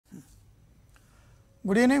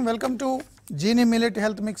Good evening. Welcome to Genie Millet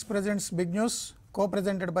Health Mix presents Big News,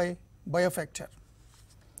 co-presented by Biofactor.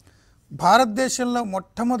 భారతదేశంలో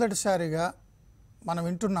మొట్టమొదటిసారిగా మనం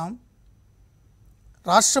వింటున్నాం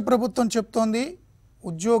రాష్ట్ర ప్రభుత్వం చెప్తోంది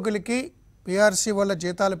ఉద్యోగులకి పిఆర్సీ వల్ల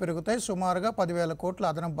జీతాలు పెరుగుతాయి, సుమారుగా 10,000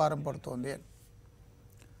 కోట్ల అదనపు భారం పడుతోంది అని.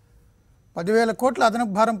 10,000 కోట్ల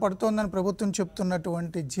అదనపు భారం పడుతోందని ప్రభుత్వం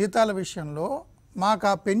చెప్తున్నటువంటి జీతాల విషయంలో మాకు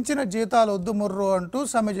ఆ పెంచిన జీతాలు వద్దు ముర్రో అంటూ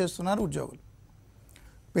సమ్మె చేస్తున్నారు ఉద్యోగులు.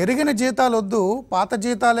 పెరిగిన జీతాలు వద్దు, పాత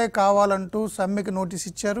జీతాలే కావాలంటూ సమ్మెకి నోటీస్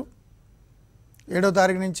ఇచ్చారు. 7వ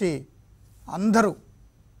తారీఖు నుంచి అందరూ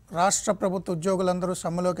రాష్ట్ర ప్రభుత్వ ఉద్యోగులందరూ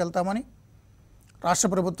సమ్మెలోకి వెళ్తామని రాష్ట్ర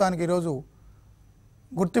ప్రభుత్వానికి ఈరోజు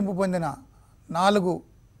గుర్తింపు పొందిన 4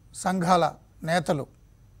 సంఘాల నేతలు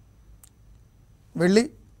వెళ్ళి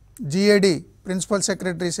GAD principal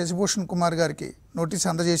secretary Sasibhushan Kumar గారికి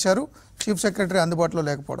నోటీస్ అందజేశారు, చీఫ్ సెక్రటరీ అందుబాటులో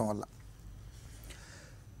లేకపోవడం వల్ల.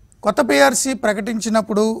 కొత్త పిఆర్సీ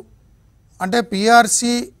ప్రకటించినప్పుడు అంటే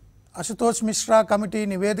పిఆర్సీ అశుతోష్ మిశ్రా కమిటీ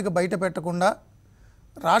నివేదిక బయట పెట్టకుండా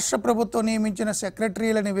రాష్ట్ర ప్రభుత్వం నియమించిన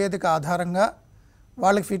సెక్రటరీల నివేదిక ఆధారంగా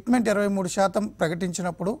వాళ్ళకి ఫిట్మెంట్ 23%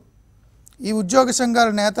 ప్రకటించినప్పుడు ఈ ఉద్యోగ సంఘాల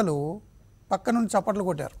నేతలు పక్క నుండి చప్పట్లు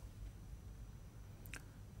కొట్టారు.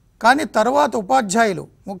 కానీ తర్వాత ఉపాధ్యాయులు,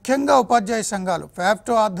 ముఖ్యంగా ఉపాధ్యాయ సంఘాలు,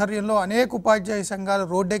 ఫ్యాఫ్టో ఆధ్వర్యంలో అనేక ఉపాధ్యాయ సంఘాలు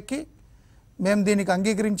రోడ్డెక్కి మేము దీనికి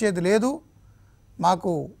అంగీకరించేది లేదు,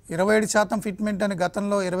 మాకు 27% ఫిట్మెంట్ అని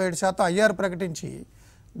గతంలో 27% ఐఆర్ ప్రకటించి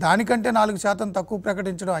దానికంటే 4% తక్కువ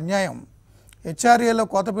ప్రకటించడం అన్యాయం, హెచ్ఆర్ఏలో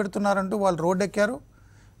కోత పెడుతున్నారంటూ వాళ్ళు రోడ్డెక్కారు.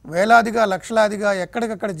 వేలాదిగా లక్షలాదిగా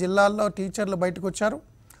ఎక్కడికక్కడ జిల్లాల్లో టీచర్లు బయటకు వచ్చారు.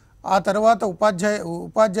 ఆ తర్వాత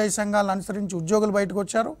ఉపాధ్యాయ సంఘాలను అనుసరించి ఉద్యోగులు బయటకు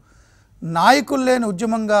వచ్చారు. నాయకులు లేని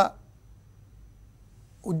ఉద్యమంగా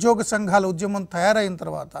ఉద్యోగ సంఘాల ఉద్యమం తయారైన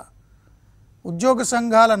తర్వాత ఉద్యోగ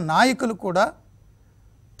సంఘాల నాయకులు కూడా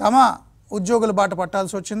తమ ఉద్యోగుల బాట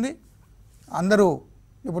పట్టాల్సి వచ్చింది. అందరూ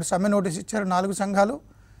ఇప్పుడు సమ్మె నోటీస్ ఇచ్చారు 4 సంఘాలు.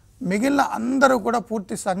 మిగిలిన అందరూ కూడా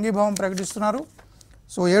పూర్తి సంఘీభావం ప్రకటిస్తున్నారు.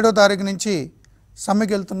 సో 7వ తారీఖు నుంచి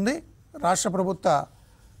సమ్మెకి వెళ్తుంది రాష్ట్ర ప్రభుత్వ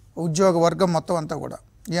ఉద్యోగ వర్గం మొత్తం అంతా కూడా.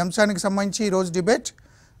 ఈ అంశానికి సంబంధించి ఈరోజు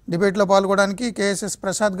డిబేట్లో పాల్గొనడానికి కేఎస్ఎస్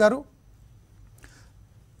ప్రసాద్ గారు,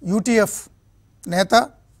 యూటీఎఫ్ నేత,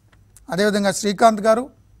 అదేవిధంగా శ్రీకాంత్ గారు,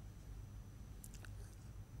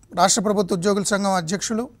 రాష్ట్ర ప్రభుత్వ ఉద్యోగుల సంఘం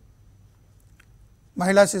అధ్యక్షులు,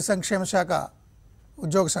 మహిళా శిశు సంక్షేమ శాఖ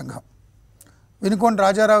ఉద్యోగ సంఘం వినుకొండ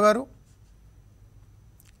రాజారావు గారు,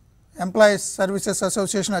 ఎంప్లాయీస్ సర్వీసెస్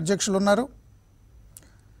అసోసియేషన్ అధ్యక్షులు ఉన్నారు.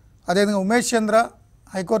 అదేవిధంగా ఉమేష్ చంద్ర,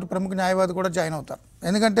 హైకోర్టు ప్రముఖ న్యాయవాది కూడా జాయిన్ అవుతారు.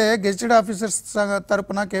 ఎందుకంటే గెజిటెడ్ ఆఫీసర్స్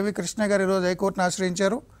తరపున కేవీ కృష్ణ గారు ఈరోజు హైకోర్టును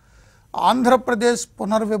ఆశ్రయించారు. ఆంధ్రప్రదేశ్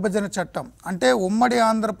పునర్విభజన చట్టం అంటే ఉమ్మడి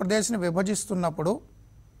ఆంధ్రప్రదేశ్ని విభజిస్తున్నప్పుడు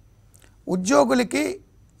ఉద్యోగులకి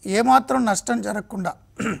ఏమాత్రం నష్టం జరగకుండా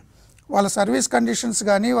వాళ్ళ సర్వీస్ కండిషన్స్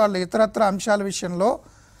కానీ వాళ్ళ ఇతరత్ర అంశాల విషయంలో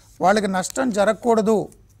వాళ్ళకి నష్టం జరగకూడదు,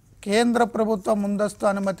 కేంద్ర ప్రభుత్వం ముందస్తు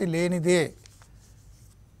అనుమతి లేనిదే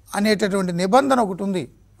అనేటటువంటి నిబంధన ఒకటి ఉంది.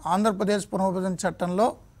 ఆంధ్రప్రదేశ్ పునర్విభజన చట్టంలో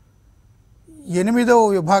 8వ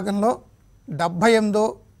విభాగంలో 78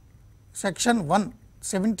 సెక్షన్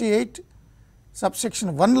 178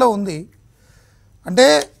 సబ్సెక్షన్ 1లో ఉంది. అంటే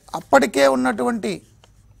అప్పటికే ఉన్నటువంటి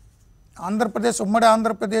ఆంధ్రప్రదేశ్, ఉమ్మడి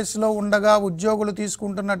ఆంధ్రప్రదేశ్లో ఉండగా ఉద్యోగులు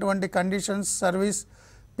తీసుకుంటున్నటువంటి కండిషన్స్, సర్వీస్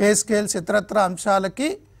పే స్కేల్స్, ఇతరత్ర అంశాలకి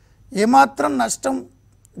ఏమాత్రం నష్టం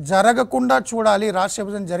జరగకుండా చూడాలి రాష్ట్ర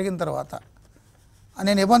విభజన జరిగిన తర్వాత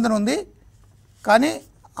అనే నిబంధన ఉంది. కానీ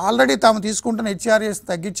ఆల్రెడీ తాము తీసుకుంటున్న హెచ్ఆర్ఏస్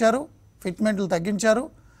తగ్గించారు, ఫిట్మెంట్లు తగ్గించారు.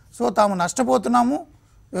 సో తాము నష్టపోతున్నాము,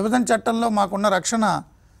 విభజన చట్టంలో మాకున్న రక్షణ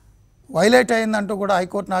వైలేట్ అయిందంటూ కూడా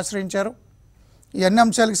హైకోర్టును ఆశ్రయించారు. ఈ అన్ని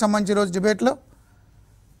అంశాలకు సంబంధించి ఈరోజు డిబేట్లో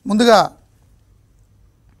ముందుగా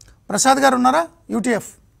ప్రసాద్ గారు ఉన్నారా? యూటీఎఫ్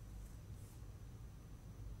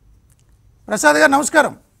ప్రసాద్ గారు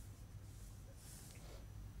నమస్కారం.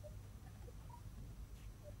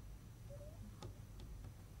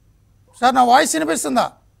 సార్ నా వాయిస్ వినిపిస్తుందా?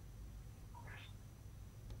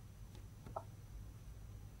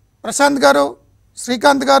 ప్రశాంత్ గారు,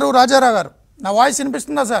 శ్రీకాంత్ గారు, రాజారావు గారు, నా వాయిస్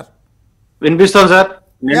వినిపిస్తుందా సార్? వినిపిస్తుంది సార్.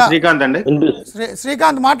 నేను శ్రీకాంత్ అండి.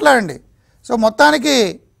 శ్రీకాంత్ మాట్లాడండి. సో మొత్తానికి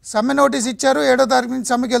సమ్మె నోటీస్ ఇచ్చారు, 7వ తారీఖు నుంచి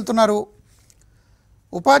సమ్మెకి వెళ్తున్నారు.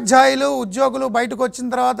 ఉపాధ్యాయులు, ఉద్యోగులు బయటకు వచ్చిన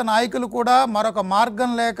తర్వాత నాయకులు కూడా మరొక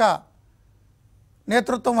మార్గం లేక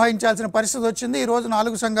నేతృత్వం వహించాల్సిన పరిస్థితి వచ్చింది. ఈరోజు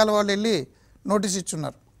 4 సంఘాల వాళ్ళు వెళ్ళి నోటీస్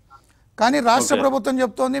ఇచ్చున్నారు. కానీ రాష్ట్ర ప్రభుత్వం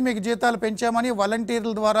చెప్తోంది మీకు జీతాలు పెంచామని,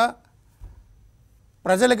 వాలంటీర్ల ద్వారా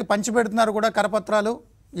ప్రజలకి పంచిపెడుతున్నారు కూడా కరపత్రాలు,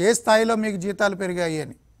 ఏ స్థాయిలో మీకు జీతాలు పెరిగాయి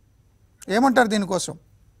అని. ఏమంటారు దీనికోసం?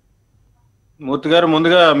 మూర్తి గారు,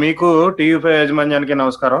 ముందుగా మీకు TV5 యాజమాన్యానికి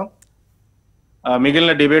నమస్కారం.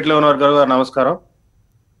 మిగిలిన డిబేట్లో ఉన్న వర్గాలు నమస్కారం.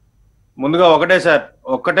 ముందుగా ఒకటే సార్,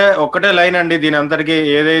 ఒక్కటే లైన్ అండి. దీని అందరికి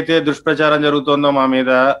ఏదైతే దుష్ప్రచారం జరుగుతుందో మా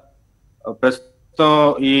మీద, ప్రస్తుతం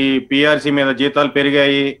ఈ పిఆర్సీ మీద జీతాలు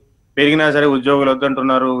పెరిగినా సరే ఉద్యోగులు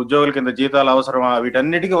వద్దంటున్నారు, ఉద్యోగుల కింద జీతాలు అవసరమా,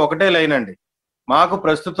 వీటన్నిటికీ ఒకటే లైన్ అండి. మాకు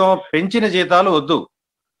ప్రస్తుతం పెంచిన జీతాలు వద్దు,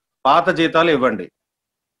 పాత జీతాలు ఇవ్వండి.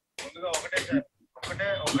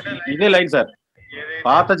 ఇదే లైన్ సార్.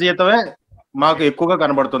 పాత జీతమే మాకు ఎక్కువగా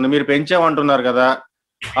కనబడుతుంది. మీరు పెంచామంటున్నారు కదా,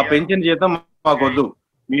 ఆ పెంచిన జీతం మాకు వద్దు.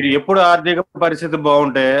 మీరు ఎప్పుడు ఆర్థిక పరిస్థితి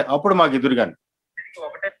బాగుంటే అప్పుడు మాకు ఎదురు కానీ.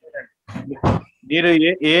 మీరు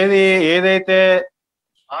ఏదైతే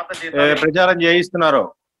ప్రచారం చేయిస్తున్నారో,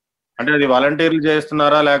 అంటే అది వాలంటీర్లు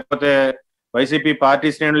చేస్తున్నారా, లేకపోతే వైసీపీ పార్టీ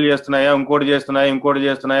శ్రేణులు చేస్తున్నాయా, ఇంకోటి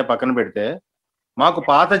చేస్తున్నాయా పక్కన పెడితే, మాకు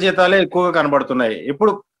పాత జీతాలే ఎక్కువగా కనబడుతున్నాయి.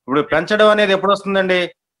 ఇప్పుడు పెంచడం అనేది ఎప్పుడు వస్తుందండి?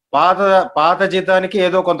 పాత జీతానికి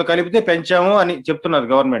ఏదో కొంత కలిపితే పెంచాము అని చెప్తున్నది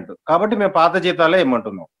గవర్నమెంట్. కాబట్టి మేము పాత జీతాలే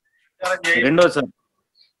ఇమ్మంటున్నాం. రెండోది సార్,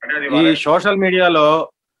 ఈ సోషల్ మీడియాలో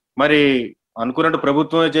మరి అనుకున్నట్టు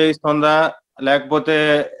ప్రభుత్వమే చేయిస్తుందా, లేకపోతే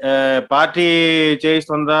పార్టీ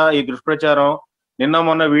చేయిస్తుందా ఈ దుష్ప్రచారం? నిన్న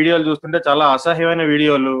మొన్న వీడియోలు చూస్తుంటే చాలా అసహ్యమైన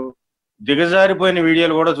వీడియోలు, దిగజారిపోయిన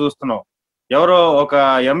వీడియోలు కూడా చూస్తున్నాం. ఎవరో ఒక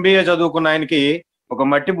ఎంబీఏ చదువుకున్న ఆయనకి ఒక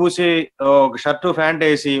మట్టి పూసి ఒక షర్టు ప్యాంట్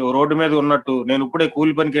వేసి రోడ్డు మీద ఉన్నట్టు, నేను ఇప్పుడే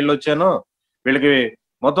కూలి పనికి వెళ్ళొచ్చాను, వీళ్ళకి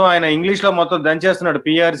మొత్తం ఆయన ఇంగ్లీష్ లో మొత్తం దంచేస్తున్నాడు.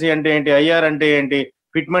 పిఆర్సీ అంటే ఏంటి, ఐఆర్ అంటే ఏంటి,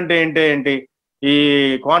 ఫిట్మెంట్ ఏంటి, ఈ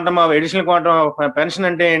ఎడిషనల్ క్వాంటమ్ పెన్షన్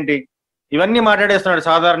అంటే ఏంటి, ఇవన్నీ మాట్లాడేస్తున్నాడు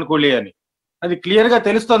సాధారణ కూలీ అని. అది క్లియర్ గా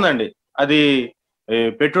తెలుస్తోందండి. అది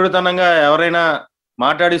పెట్టుడుతనంగా ఎవరైనా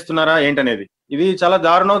మాట్లాడిస్తున్నారా ఏంటనేది. ఇది చాలా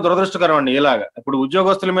దారుణం, దురదృష్టకరం అండి. ఇలాగా ఇప్పుడు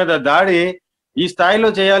ఉద్యోగస్తుల మీద దాడి ఈ స్థాయిలో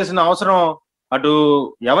చేయాల్సిన అవసరం అటు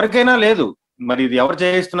ఎవరికైనా లేదు. మరి ఇది ఎవరు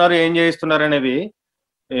చేయిస్తున్నారు, ఏం చేయిస్తున్నారు అనేది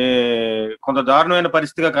కొంత దారుణమైన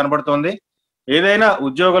పరిస్థితిగా కనబడుతోంది. ఏదైనా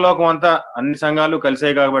ఉద్యోగ లోకం అంతా అన్ని సంఘాలు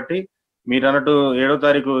కలిసాయి కాబట్టి, మీరు అన్నట్టు 7వ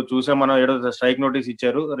తారీఖు చూసాం మనం, 7వ స్ట్రైక్ నోటీస్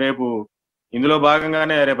ఇచ్చారు. రేపు ఇందులో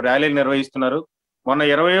భాగంగానే రేపు ర్యాలీలు నిర్వహిస్తున్నారు. మొన్న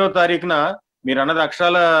 20వ తారీఖున మీరు అన్నది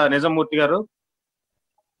అక్షరాల నిజం మూర్తి గారు,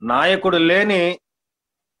 నాయకుడు లేని,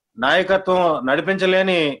 నాయకత్వం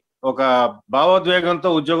నడిపించలేని ఒక భావోద్వేగంతో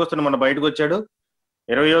ఉద్యోగస్తుడు మన బయటకు వచ్చాడు.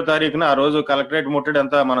 20వ తారీఖున ఆ రోజు కలెక్టరేట్ ముట్టడి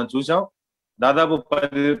అంతా మనం చూసాం. దాదాపు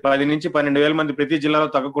 10 నుంచి 12,000 మంది ప్రతి జిల్లాలో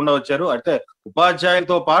తగ్గకుండా వచ్చారు. అయితే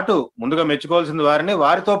ఉపాధ్యాయులతో పాటు ముందుగా మెచ్చుకోవాల్సింది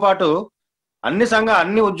వారితో పాటు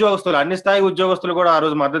అన్ని ఉద్యోగస్తులు, అన్ని స్థాయి ఉద్యోగస్తులు కూడా ఆ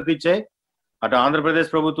రోజు మద్దతు ఇచ్చాయి. అటు ఆంధ్రప్రదేశ్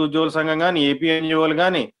ప్రభుత్వ ఉద్యోగుల సంఘం కానీ, ఏపీ ఎన్జిఓలు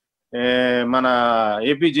కానీ, మన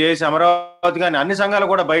ఏపీ జేఏసీ అమరావతి కానీ, అన్ని సంఘాలు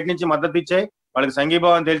కూడా బయట నుంచి మద్దతు ఇచ్చాయి. వాళ్ళకి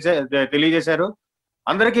సంఘీభావం తెలియజేశారు.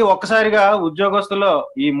 అందరికీ ఒక్కసారిగా ఉద్యోగస్తుల్లో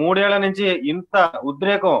ఈ 3 ఏళ్ల నుంచి ఇంత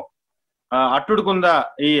ఉద్రేకం అట్టుడుకుందా,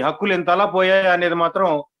 ఈ హక్కులు ఇంతలా పోయాయి అనేది మాత్రం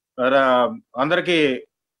అందరికీ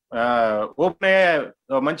ఓపెన్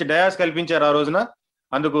అయ్యే మంచి డయాస్ కల్పించారు ఆ రోజున.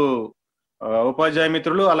 అందుకు ఉపాధ్యాయ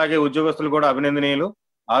మిత్రులు అలాగే ఉద్యోగస్తులు కూడా అభినందనీయులు.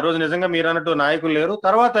 ఆ రోజు నిజంగా మీరు అన్నట్టు నాయకులు లేరు,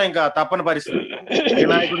 తర్వాత ఇంకా తప్పని పరిస్థితి. ఏ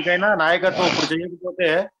నాయకుడికైనా నాయకత్వం ఇప్పుడు చేయకపోతే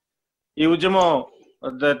ఈ ఉద్యమం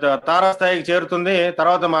తారాస్థాయికి చేరుతుంది,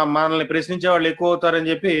 తర్వాత మనల్ని ప్రశ్నించే వాళ్ళు ఎక్కువ అవుతారని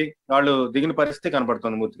చెప్పి వాళ్ళు దిగిన పరిస్థితి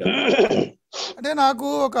కనపడుతుంది మూర్తిగా. అంటే నాకు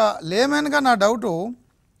ఒక లేమెన్గా నా డౌటు,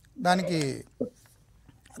 దానికి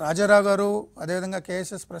రాజారావు గారు అదేవిధంగా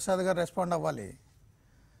కేఎస్ఎస్ ప్రసాద్ గారు రెస్పాండ్ అవ్వాలి.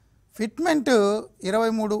 ఫిట్మెంట్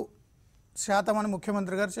 23% అని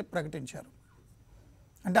ముఖ్యమంత్రి గారు ప్రకటించారు.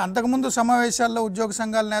 అంటే అంతకుముందు సమావేశాల్లో ఉద్యోగ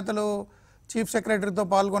సంఘాల నేతలు చీఫ్ సెక్రటరీతో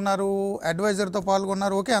పాల్గొన్నారు, అడ్వైజర్తో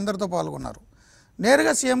పాల్గొన్నారు, ఓకే అందరితో పాల్గొన్నారు.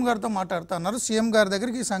 నేరుగా సీఎం గారితో మాట్లాడుతున్నారు. సీఎం గారి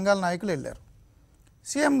దగ్గరికి ఈ సంఘాల నాయకులు వెళ్ళారు.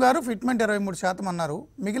 సీఎం గారు ఫిట్మెంట్ 23% అన్నారు.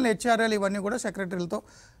 మిగిలిన హెచ్ఆర్ఎల్ ఇవన్నీ కూడా సెక్రటరీలతో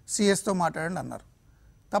సిఎస్తో మాట్లాడండి అన్నారు.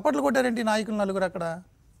 తప్పట్లు కొట్టారేంటి నాయకులు నలుగురు అక్కడ?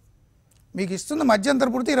 మీకు ఇస్తుంది మధ్యంతర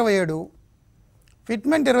పూర్తి 27,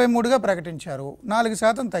 ఫిట్మెంట్ 23గా ప్రకటించారు,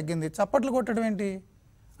 4% తగ్గింది. చప్పట్లు కొట్టడం ఏంటి?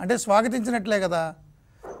 అంటే స్వాగతించినట్లే కదా.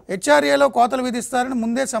 హెచ్ఆర్ఏలో కోతలు విధిస్తారని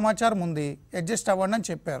ముందే సమాచారం ఉంది, అడ్జస్ట్ అవ్వండి అని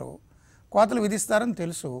చెప్పారు, కోతలు విధిస్తారని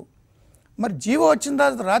తెలుసు. మరి జీవో వచ్చిన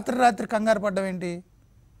తర్వాత రాత్రి కంగారు పడ్డం ఏంటి?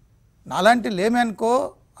 నాలాంటి లేమెన్కో,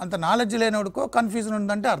 అంత నాలెడ్జ్ లేనోడుకో కన్ఫ్యూజన్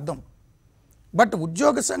ఉందంటే అర్థం. బట్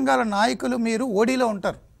ఉద్యోగ సంఘాల నాయకులు మీరు ఓడీలో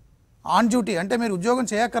ఉంటారు, ఆన్ డ్యూటీ. అంటే మీరు ఉద్యోగం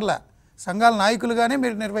చేయక్కర్లా, సంఘాల నాయకులుగానే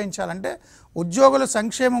మీరు నిర్వహించాలంటే ఉద్యోగుల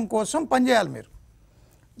సంక్షేమం కోసం పనిచేయాలి మీరు.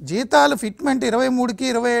 జీతాలు ఫిట్మెంట్ 23కి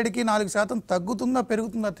 27కి 4% తగ్గుతుందా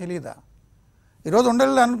పెరుగుతుందా తెలియదా? ఈరోజు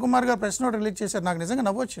ఉండలి అనిల్ కుమార్ గారు ప్రెస్ నోట్ రిలీజ్ చేశారు. నాకు నిజంగా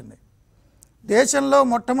నవ్వొచ్చింది. దేశంలో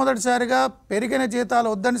మొట్టమొదటిసారిగా పెరిగిన జీతాలు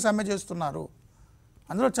వద్దని సమ్మె చేస్తున్నారు.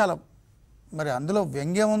 అందులో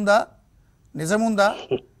వ్యంగ్యం ఉందా, నిజముందా,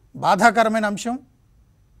 బాధాకరమైన అంశం?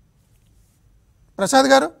 ప్రసాద్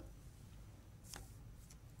గారు.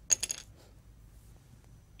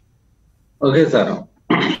 ఓకే సార్,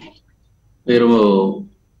 మీరు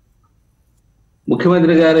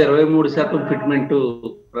ముఖ్యమంత్రి గారు 23% ఫిట్మెంట్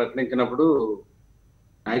ప్రకటించినప్పుడు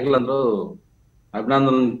నాయకులందరూ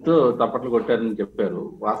అభినందనలతో తప్పట్లు కొట్టారని చెప్పారు.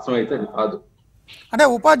 వాస్తవం అయితే అది కాదు. అంటే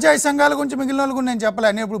ఉపాధ్యాయ సంఘాల గురించి మిగిలిన వాళ్ళు కూడా నేను చెప్పలే.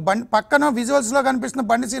 నేను ఇప్పుడు పక్కన విజువల్స్ లో కనిపిస్తున్న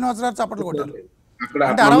బండి శ్రీనివాసరావు చప్పట్లు కొట్టారు.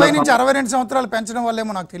 అంటే 60 నుంచి 62 సంవత్సరాలు పెంచడం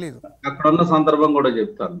వల్లేమో నాకు తెలియదు. అక్కడ ఉన్న సందర్భం కూడా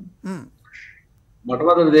చెప్తాను.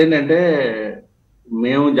 మొట్టమొదటిది ఏంటంటే,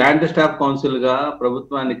 మేము జాయింట్ స్టాఫ్ కౌన్సిల్ గా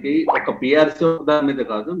ప్రభుత్వానికి ఒక పిఆర్సీ దాని మీద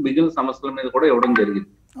కాదు, మిగిలిన సమస్యల మీద కూడా ఇవ్వడం జరిగింది.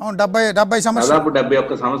 దాదాపు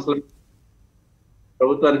 71 సమస్యలు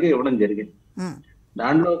ప్రభుత్వానికి ఇవ్వడం జరిగింది.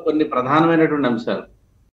 దాంట్లో కొన్ని ప్రధానమైనటువంటి అంశాలు,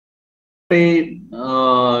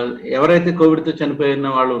 ఎవరైతే కోవిడ్ తో చనిపోయిన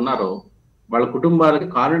వాళ్ళు ఉన్నారో వాళ్ళ కుటుంబాలకి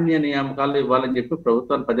కారుణ్య నియామకాలు ఇవ్వాలని చెప్పి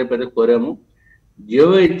ప్రభుత్వాన్ని పదే పదే కోరాము.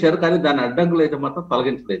 జీవో ఇచ్చారు, కానీ దాని అడ్డంకులు అయితే మాత్రం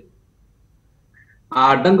తొలగించలేదు. ఆ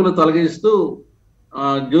అడ్డంకులు తొలగిస్తూ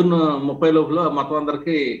జూన్ 30 లోపల మొత్తం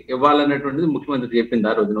అందరికి ఇవ్వాలనేటువంటిది ముఖ్యమంత్రి చెప్పింది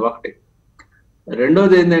ఆ రోజున. ఒకటి.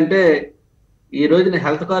 రెండోది ఏంటంటే, ఈ రోజున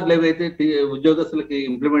హెల్త్ కార్డులు ఏవైతే ఉద్యోగస్తులకి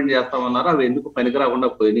ఇంప్లిమెంట్ చేస్తామన్నారో అవి ఎందుకు పనికిరాకుండా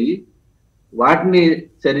పోయినాయి, వాటిని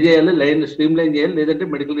సరిచేయాలి, స్ట్రీమ్ లైన్ చేయాలి, లేదంటే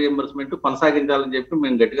మెడికల్ రియంబర్స్మెంట్ కొనసాగించాలని చెప్పి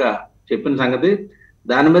మేము గట్టిగా చెప్పిన సంగతి.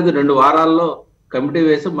 దాని మీద 2 వారాల్లో కమిటీ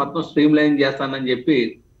వేసి మొత్తం స్ట్రీమ్ లైన్ చేస్తానని చెప్పి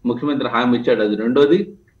ముఖ్యమంత్రి హామీ ఇచ్చాడు. అది రెండోది.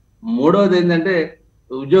 మూడోది ఏంటంటే,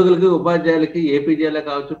 ఉద్యోగులకి ఉపాధ్యాయులకి ఏపీజీలే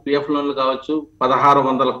కావచ్చు, పిఎఫ్ లోన్లు కావచ్చు,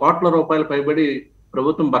 1600 కోట్ల రూపాయలు పైబడి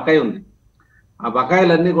ప్రభుత్వం బకాయి ఉంది. ఆ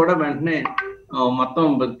బకాయిలన్నీ కూడా వెంటనే మొత్తం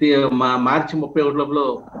మార్చి 31 లోపల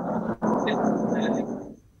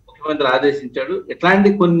ముఖ్యమంత్రి ఆదేశించాడు. ఇట్లాంటి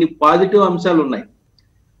కొన్ని పాజిటివ్ అంశాలు ఉన్నాయి.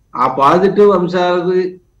 ఆ పాజిటివ్ అంశాలు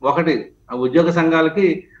ఒకటి, ఉద్యోగ సంఘాలకి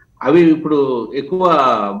అవి ఇప్పుడు ఎక్కువ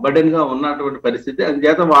బర్డెన్ గా ఉన్నటువంటి పరిస్థితి,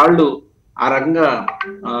 అందుచేత వాళ్ళు ఆ రకంగా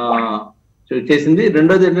చేసింది.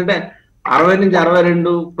 రెండోది ఏంటంటే, 60 నుంచి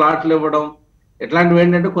 62 ప్లాట్లు ఇవ్వడం, ఇట్లాంటివి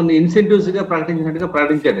ఏంటంటే కొన్ని ఇన్సెంటివ్స్ గా ప్రకటించినట్టుగా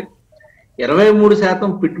ప్రకటించాడు.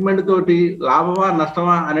 23% ఫిట్మెంట్ తోటి లాభమా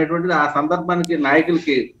నష్టమా అనేటువంటిది ఆ సందర్భానికి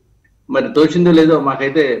నాయకులకి మరి తోచిందో లేదో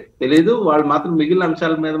మాకైతే తెలియదు. వాళ్ళు మాత్రం మిగిలిన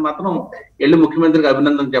అంశాల మీద మాత్రం వెళ్ళి ముఖ్యమంత్రికి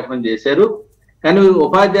అభినందన చెప్పడం చేశారు. కానీ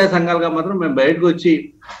ఉపాధ్యాయ సంఘాలుగా మాత్రం మేము బయటకు వచ్చి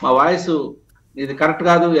మా వాయిస్ ఇది కరెక్ట్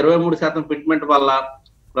కాదు, 23% ఫిట్మెంట్ వల్ల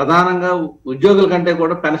ప్రధానంగా ఉద్యోగుల కంటే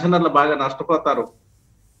కూడా పెన్షనర్లు బాగా నష్టపోతారు,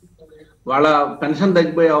 వాళ్ళ పెన్షన్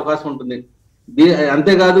తగ్గిపోయే అవకాశం ఉంటుంది.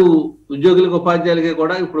 అంతేకాదు ఉద్యోగులకు ఉపాధ్యాయులకి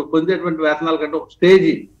కూడా ఇప్పుడు పొందేటువంటి వేతనాల కంటే ఒక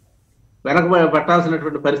స్టేజీ వెనక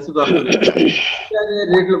పెట్టాల్సినటువంటి పరిస్థితి వస్తుంది.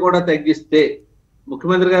 రేట్లు కూడా తగ్గిస్తే,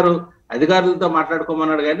 ముఖ్యమంత్రి గారు అధికారులతో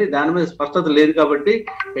మాట్లాడుకోమన్నాడు కానీ దాని మీద స్పష్టత లేదు. కాబట్టి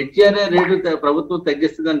హెచ్ఆర్ఏ రేట్లు ప్రభుత్వం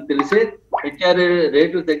తగ్గిస్తుందని తెలిసే హెచ్ఆర్ఏ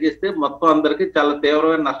రేట్లు తగ్గిస్తే మొత్తం అందరికీ చాలా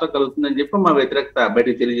తీవ్రమైన నష్టం కలుగుతుందని చెప్పి మా వ్యతిరేకత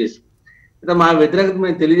బయటకు తెలియజేసి, అయితే మా వ్యతిరేకత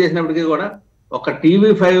మేము తెలియజేసినప్పటికీ కూడా ఒక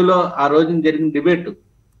TV5 లో ఆ రోజున జరిగిన డిబేట్,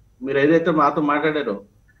 మీరు ఏదైతే మాతో మాట్లాడారో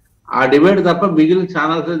ఆ డిబేట్ తప్ప మిగిలిన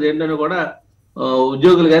ఛానల్స్ ఏంటని కూడా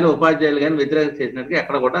ఉద్యోగులు కానీ ఉపాధ్యాయులు కానీ వ్యతిరేకత చేసినట్టుగా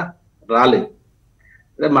ఎక్కడ కూడా రాలేదు.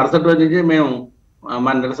 అదే మరుసటి రోజు నుంచి మేము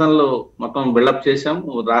మా నిరసనలు మొత్తం బిల్డప్ చేశాం.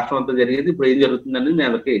 రాష్ట్రం అంతా జరిగింది. ఇప్పుడు ఏం జరుగుతుందని మీ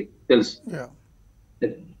అందరికీ తెలుసు.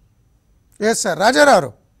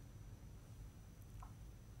 రాజారావు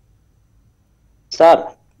సార్,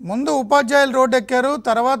 ముందు ఉపాధ్యాయులు రోడ్డు ఎక్కారు,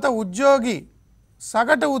 తర్వాత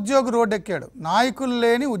సగటు ఉద్యోగి రోడ్డు ఎక్కాడు. నాయకులు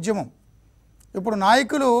లేని ఉద్యమం. ఇప్పుడు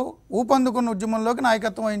నాయకులు ఊపందుకున్న ఉద్యమంలోకి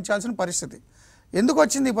నాయకత్వం వహించాల్సిన పరిస్థితి. ఎందుకు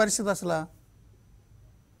వచ్చింది ఈ పరిస్థితి అసలు?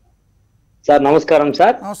 సార్ నమస్కారం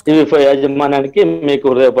సార్. TV5 యాజమాన్యానికి మీకు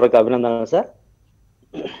హృదయపూర్వక అభినందనలు సార్.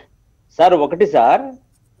 సార్ ఒకటి సార్,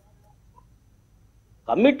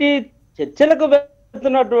 కమిటీ చర్చలకు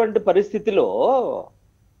వెళ్తున్నటువంటి పరిస్థితిలో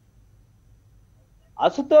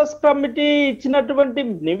అసుతోష్ కమిటీ ఇచ్చినటువంటి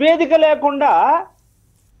నివేదిక లేకుండా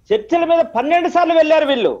చర్చల మీద 12 సార్లు వెళ్ళారు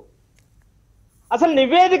వీళ్ళు. అసలు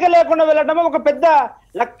నివేదిక లేకుండా వెళ్ళడం ఒక పెద్ద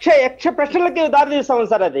యక్ష ప్రశ్నలకి దారితీస్తాం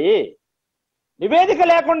సార్. అది నివేదిక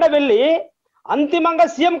లేకుండా వెళ్ళి అంతిమంగా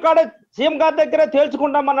సీఎం గారి దగ్గర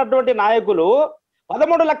తేల్చుకుంటామన్నటువంటి నాయకులు,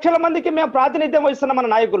 13 లక్షల మందికి మేము ప్రాతినిధ్యం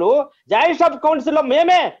వహిస్తున్నామన్న నాయకులు, జాయింట్ స్టాఫ్ కౌన్సిల్లో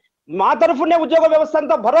మేమే మా తరఫునే ఉద్యోగ వ్యవస్థ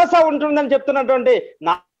అంతా భరోసా ఉంటుందని చెప్తున్నటువంటి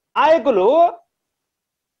నాయకులు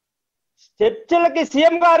చర్చలకి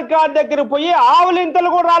సీఎం గారి దగ్గర పోయి ఆవులింతలు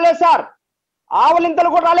కూడా రాలే సార్. ఆవులింతలు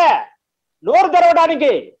కూడా రాలే నోరు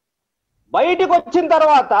తెరవడానికి. బయటకు వచ్చిన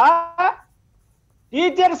తర్వాత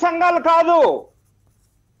టీచర్ సంఘాలు కాదు,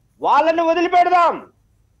 వాళ్ళని వదిలిపెడదాం,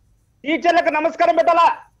 టీచర్లకు నమస్కారం పెట్టాలా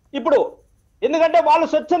ఇప్పుడు. ఎందుకంటే వాళ్ళు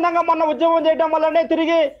స్వచ్ఛందంగా మొన్న ఉద్యమం చేయడం వల్లనే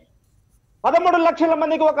తిరిగి 13 లక్షల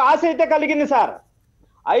మందికి ఒక ఆశ అయితే కలిగింది సార్.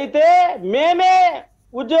 అయితే మేమే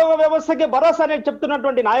ఉద్యోగ వ్యవస్థకి భరోసా అని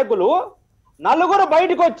చెప్తున్నటువంటి నాయకులు నలుగురు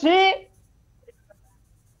బయటకు వచ్చి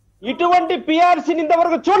ఇటువంటి పిఆర్సీని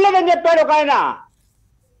ఇంతవరకు చూడలేదని చెప్పాడు ఒక ఆయన.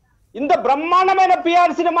 ఇంత బ్రహ్మాండమైన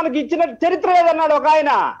పిఆర్సీని మనకి ఇచ్చిన చరిత్ర లేదన్నాడు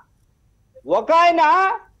ఒక ఆయన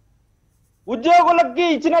ఉద్యోగులకి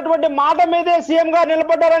ఇచ్చినటువంటి మాట మీదే సీఎం గారు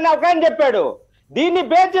నిలబడ్డారని ఒక ఆయన చెప్పాడు. దీన్ని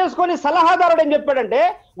బేస్ చేసుకొని సలహాదారుడు ఏం చెప్పాడంటే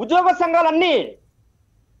ఉద్యోగ సంఘాలన్నీ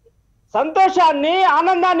సంతోషాన్ని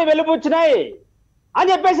ఆనందాన్ని వెలుబుచ్చినాయి అని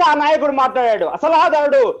చెప్పేసి ఆ నాయకుడు మాట్లాడాడు.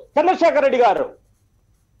 సలహాదారుడు చంద్రశేఖర్ రెడ్డి గారు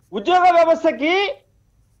ఉద్యోగ వ్యవస్థకి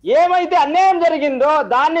ఏమైతే అన్యాయం జరిగిందో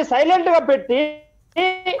దాన్ని సైలెంట్ గా పెట్టి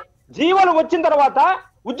జీవోలు వచ్చిన తర్వాత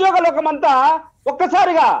ఉద్యోగ లోకమంతా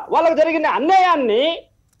ఒక్కసారిగా వాళ్ళకు జరిగిన అన్యాయాన్ని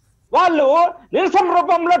వాళ్ళు నిరసన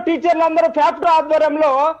రూపంలో టీచర్లు అందరూ ఫ్యాక్టరీ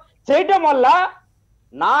ఆధ్వర్యంలో చేయటం వల్ల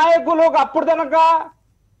నాయకులు అప్పుడు తనక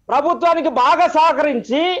ప్రభుత్వానికి బాగా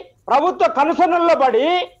సహకరించి ప్రభుత్వ కనుసన్నల్లో పడి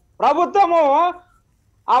ప్రభుత్వము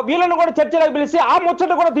ఆ వీళ్ళను కూడా చర్చలకు పిలిచి ఆ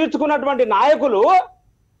ముచ్చట కూడా తీర్చుకున్నటువంటి నాయకులు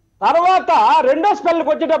తర్వాత రెండో స్పెల్కి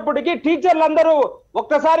వచ్చేటప్పటికి టీచర్లు అందరూ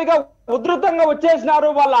ఒక్కసారిగా ఉధృతంగా వచ్చేసినారు.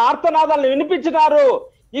 వాళ్ళ ఆర్తనాదాలను వినిపించినారు.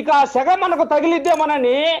 ఇక సెగ మనకు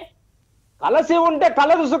తగిలిద్దేమనని కలసి ఉంటే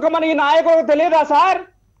కలదు సుఖమని ఈ నాయకులకు తెలియదా సార్?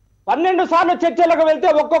 12 సార్లు చర్చలకు వెళ్తే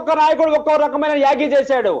ఒక్కొక్క నాయకుడు ఒక్కొక్క రకమైన యాగి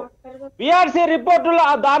చేశాడు. పిఆర్సీ రిపోర్టులు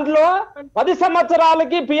దాంట్లో 10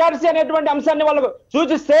 సంవత్సరాలకి పిఆర్సీ అనేటువంటి అంశాన్ని వాళ్ళకు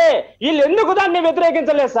సూచిస్తే వీళ్ళు ఎందుకు దాన్ని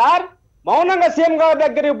వ్యతిరేకించలేదు సార్? మౌనంగా సీఎం గారి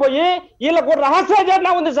దగ్గరికి పోయి వీళ్ళకు రహస్య ఎజెండా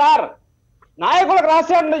ఉంది సార్, నాయకులకు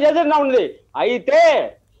రహస్య ఎజెండా ఉంది. అయితే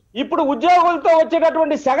ఇప్పుడు ఉద్యోగులతో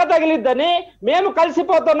వచ్చేటటువంటి సెగ తగిలిద్దని మేము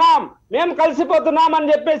కలిసిపోతున్నాం అని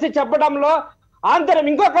చెప్పేసి చెప్పడంలో ఆంతరం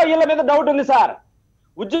ఇంకొక వీళ్ళ మీద డౌట్ ఉంది సార్.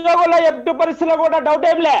 ఉద్యోగుల ఎట్టి పరిస్థితుల్లో కూడా డౌట్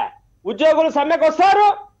ఏంలే, ఉద్యోగులు సమ్మెకు వస్తారు,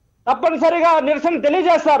 తప్పనిసరిగా నిరసన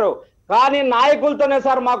తెలియజేస్తారు. కానీ నాయకులతోనే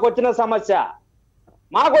సార్ మాకు వచ్చిన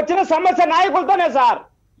సమస్య నాయకులతోనే సార్.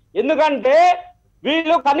 ఎందుకంటే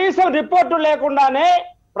వీళ్ళు కనీసం రిపోర్టు లేకుండానే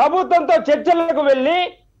ప్రభుత్వంతో చర్చలకు వెళ్ళి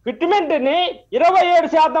ఫిట్మెంట్ ని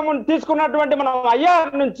 27% తీసుకున్నటువంటి మనం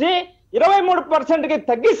ఐఆర్ నుంచి 23%కి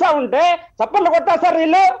తగ్గిస్తా ఉంటే చప్పట్లు కొట్టా సార్.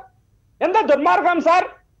 వీళ్ళు ఎంత దుర్మార్గం సార్?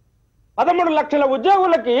 13 లక్షల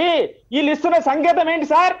ఉద్యోగులకి వీళ్ళు ఇస్తున్న సంకేతం ఏంటి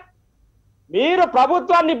సార్? మీరు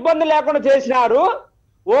ప్రభుత్వాన్ని ఇబ్బంది లేకుండా చేసినారు,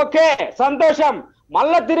 ఓకే సంతోషం.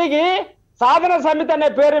 మళ్ళా తిరిగి సాధన సమితి అనే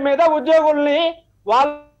పేరు మీద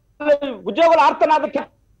ఉద్యోగుల ఆర్తనాద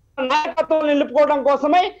నాయకత్వం నిలుపుకోవడం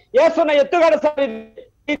కోసమే వేస్తున్న ఎత్తుగడ సార్.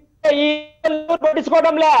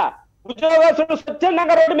 పట్టించుకోవడంలే, ఉద్యోగస్తులు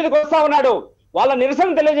స్వచ్ఛందంగా రోడ్డు మీదకి వస్తా ఉన్నాడు వాళ్ళ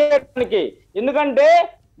నిరసన తెలియజేయడానికి. ఎందుకంటే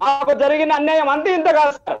మాకు జరిగిన అన్యాయం అంత ఇంత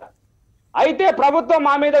కాదు సార్. అయితే ప్రభుత్వం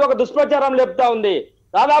మా మీద ఒక దుష్ప్రచారం లేపుతా ఉంది.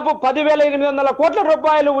 దాదాపు 10,800 కోట్ల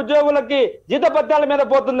రూపాయలు ఉద్యోగులకి జీతపత్యాల మీద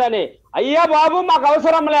పోతుందని. అయ్యా బాబు మాకు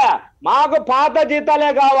అవసరంలే, మాకు పాత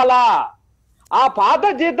జీతాలే కావాలా. ఆ పాత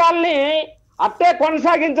జీతాల్ని అట్టే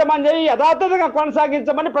కొనసాగించమని చెప్పి యథాతథంగా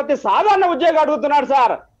కొనసాగించమని ప్రతి సాధారణ ఉద్యోగి అడుగుతున్నాడు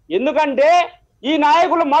సార్. ఎందుకంటే ఈ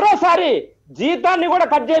నాయకులు మరోసారి జీతాన్ని కూడా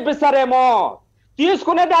కట్ చేపిస్తారేమో,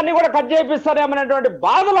 తీసుకునే దాన్ని కూడా కట్ చేపిస్తారేమో అనేటువంటి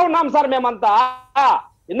బాధలో ఉన్నాం సార్ మేమంతా.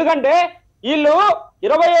 ఎందుకంటే వీళ్ళు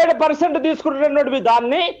 27% తీసుకుంటున్నటువంటి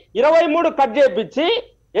దాన్ని 23 కట్ చేపించి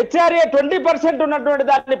హెచ్ఆర్ఏ 20% ఉన్నటువంటి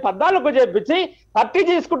దాన్ని 14 చేపించి 30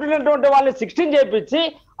 తీసుకుంటున్నటువంటి వాళ్ళని 16 చేపించి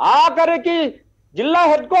ఆఖరికి జిల్లా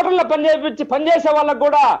హెడ్ క్వార్టర్లో పనిచేసే వాళ్ళకు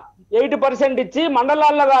కూడా 8% ఇచ్చి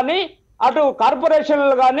మండలాల్లో కానీ అటు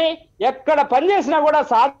కార్పొరేషన్లు కానీ ఎక్కడ పనిచేసినా కూడా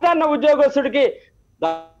సాధారణ ఉద్యోగస్తుడికి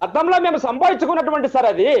గతంలో మేము సంపాదించుకున్నటువంటి సార్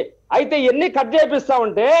అది. అయితే ఎన్ని కట్ చేపిస్తా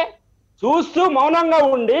ఉంటే చూస్తూ మౌనంగా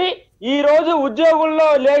ఉండి ఈ రోజు ఉద్యోగుల్లో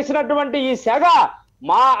లేచినటువంటి ఈ సెగ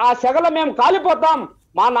ఆ సెగలో మేము కాలిపోతాం.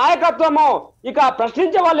 మా నాయకత్వము ఇక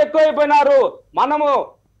ప్రశ్నించే వాళ్ళు ఎక్కువైపోయినారు.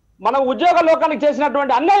 మన ఉద్యోగ లోకానికి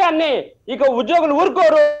చేసినటువంటి అన్యాయాన్ని ఇక ఉద్యోగులు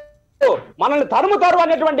ఊరుకోరు, మనల్ని తరుముతారు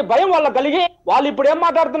అనేటువంటి భయం వాళ్ళకి కలిగి వాళ్ళు ఇప్పుడు ఏం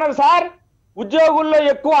మాట్లాడుతున్నారు సార్? ఉద్యోగుల్లో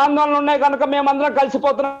ఎక్కువ ఆందోళనలు ఉన్నాయి కనుక మేమందరం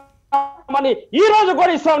కలిసిపోతున్నామని ఈ రోజు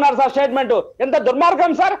కూడా ఇస్తా ఉన్నారు సార్ స్టేట్మెంట్. ఎంత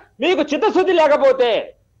దుర్మార్గం సార్! మీకు చిత్తశుద్ధి లేకపోతే,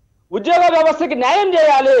 ఉద్యోగ వ్యవస్థకి న్యాయం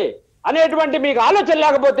చేయాలి అనేటువంటి మీకు ఆలోచన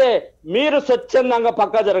లేకపోతే మీరు స్వచ్ఛందంగా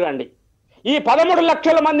పక్కా జరగండి. ఈ 13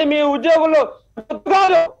 లక్షల మంది మీ ఉద్యోగులు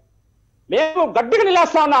మేము గట్టిగా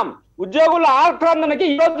నిలేస్తా ఉన్నాం. ఉద్యోగుల ఆక్రందనకి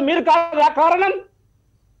ఈరోజు మీరు కాదా కారణం?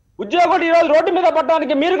 ఉద్యోగులు ఈరోజు రోడ్డు మీద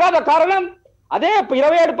పడడానికి మీరు కాదా కారణం? అదే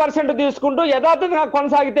 27% తీసుకుంటూ యథాతథంగా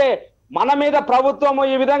కొనసాగితే మన మీద ప్రభుత్వము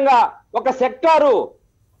ఈ విధంగా ఒక సెక్టారు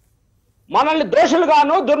మనల్ని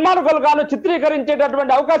దోషులుగాను దుర్మార్గులుగాను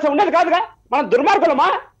చిత్రీకరించేటటువంటి అవకాశం ఉండేది కాదుగా. మనం దుర్మార్గులమా?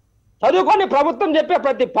 చదువుకొని ప్రభుత్వం చెప్పే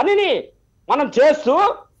ప్రతి పనిని మనం చేస్తూ,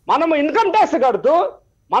 మనము ఇన్కమ్ ట్యాక్స్ కడుతూ,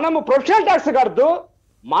 మనము ప్రొఫెషనల్ ట్యాక్స్ కడుతూ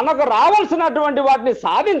మనకు రావాల్సినటువంటి వాటిని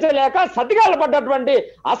సాధించలేక సతిగాలు పడ్డటువంటి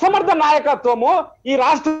అసమర్థ నాయకత్వము ఈ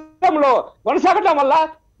రాష్ట్రంలో కొనసాగటం వల్ల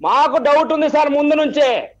మాకు డౌట్ ఉంది సార్. ముందు నుంచే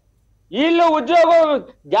వీళ్ళు ఉద్యోగం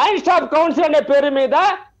జాయింట్ స్టాఫ్ కౌన్సిల్ అనే పేరు మీద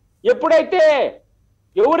ఎప్పుడైతే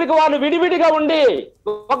ఎవరికి వాళ్ళు విడివిడిగా ఉండి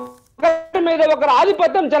ఒకరి మీద ఒకరు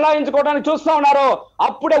ఆధిపత్యం చెలాయించుకోవడానికి చూస్తా ఉన్నారు.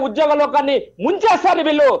 అప్పుడే ఉద్యోగ లోకాన్ని ముంచేస్తారు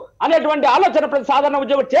వీళ్ళు అనేటువంటి ఆలోచన ప్రతి సాధారణ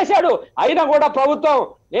ఉద్యోగం చేశాడు. అయినా కూడా ప్రభుత్వం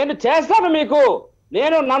నేను చేస్తాను,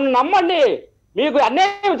 నన్ను నమ్మండి, మీకు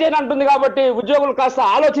అన్యాయం చేయనంటుంది కాబట్టి ఉద్యోగులు కాస్త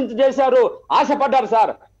ఆలోచించి చేశారు, ఆశపడ్డారు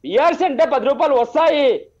సార్. ఇయర్స్ అంటే 10 రూపాయలు వస్తాయి,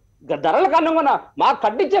 ధరలకు అనుగుణ మాకు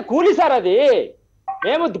కట్టించే కూలి సార్ అది.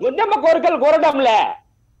 మేము గొందెమ్మ కోరికలు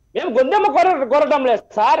కోరడంలే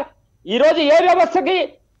సార్. ఈ రోజు ఏ వ్యవస్థకి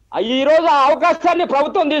ఈ రోజు ఆ అవకాశాన్ని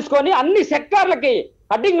ప్రభుత్వం తీసుకొని అన్ని సెక్టార్లకి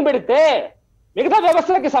కటింగ్ పెడితే మిగతా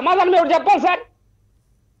వ్యవస్థలకి సమాధానం ఎవరు చెప్పాలి సార్?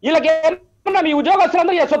 వీళ్ళకి ఏమన్నా మీ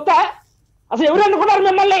ఉద్యోగస్తులందరూ సొత్తా? అసలు ఎవరు అనుకున్నారు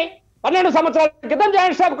మిమ్మల్ని? 12 సంవత్సరాల క్రితం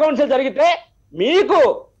జాయింట్ స్టాఫ్ కౌన్సిల్ జరిగితే మీకు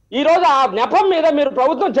ఈ రోజు ఆ నెపం మీద మీరు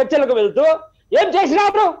ప్రభుత్వం చర్చలకు వెళ్తూ ఏం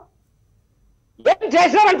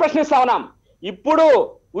చేసినారని ప్రశ్నిస్తా ఉన్నాం. ఇప్పుడు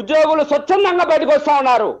ఉద్యోగులు స్వచ్ఛందంగా బయటకు వస్తా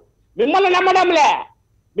ఉన్నారు. మిమ్మల్ని నమ్మడంలే,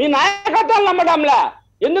 మీ నాయకత్వాలు నమ్మడంలే.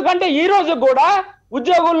 ఎందుకంటే ఈ రోజు కూడా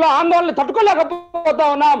ఉద్యోగుల్లో ఆందోళన తట్టుకోలేకపోతా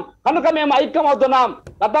ఉన్నాం కనుక మేము ఐక్యం అవుతున్నాం.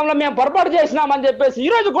 గతంలో మేము పొరపాటు చేసినామని చెప్పేసి ఈ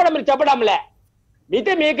రోజు కూడా మీరు చెప్పడంలే.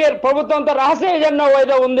 మీకే ప్రభుత్వంతో రహస్య ఎజెండా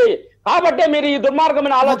ఏదో ఉంది కాబట్టి మీరు ఈ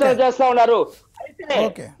దుర్మార్గమైన ఆలోచన చేస్తా ఉన్నారు.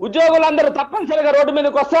 అయితే ఉద్యోగులందరూ తప్పనిసరిగా రోడ్డు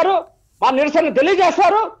మీదకి వస్తారు, మా నిరసన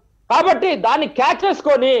తెలియజేస్తారు. కాబట్టి దాన్ని క్యాచ్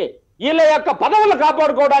చేసుకొని వీళ్ళ యొక్క పదవులు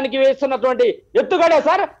కాపాడుకోవడానికి వేస్తున్నటువంటి ఎత్తుగడే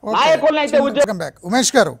సార్. నాయకులను అయితే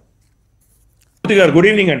ఉమేష్ గారు గుడ్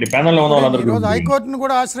ఈవినింగ్ అండి. ప్యానల్ లో ఉన్న వాళ్ళందరూ ఈరోజు హైకోర్టును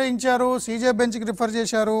కూడా ఆశ్రయించారు, సీజే బెంచ్ కి రిఫర్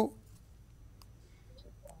చేశారు.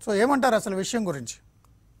 సో ఏమంటారు అసలు విషయం గురించి?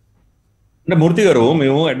 అంటే మూర్తి గారు,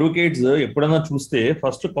 మేము అడ్వకేట్స్ ఎప్పుడన్నా చూస్తే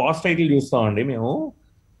ఫస్ట్ కాస్ట్ టైటిల్ చూస్తామండి మేము.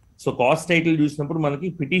 సో కాస్ట్ టైటిల్ చూసినప్పుడు మనకి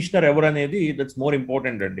పిటిషనర్ ఎవరు అనేది దట్స్ మోర్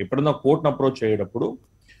ఇంపార్టెంట్ అండి. ఎప్పుడన్నా కోర్టును అప్రోచ్ అయ్యేటప్పుడు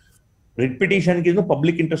రిట్ పిటిషన్ కి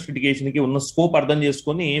పబ్లిక్ ఇంట్రెస్ట్ లిటిగేషన్ కి ఉన్న స్కోప్ అర్థం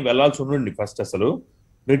చేసుకొని వెళ్లాల్సి ఉండండి. ఫస్ట్ అసలు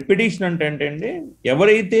రిట్ పిటిషన్ అంటే ఏంటంటే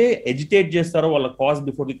ఎవరైతే ఎజిటేట్ చేస్తారో వాళ్ళ cause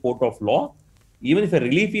before the court of law, even if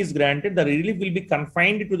relief is granted, the relief will be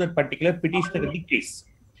confined to that particular petitioner in the case.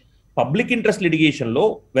 Public interest litigation law,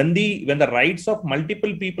 when the rights of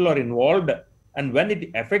multiple people are involved and when it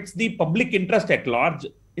affects the public interest at large,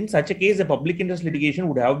 in such a case a public interest litigation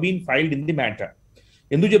would have been filed in the matter.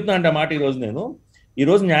 ఎందుకు చెప్తున్నా అంటే మాట ఈ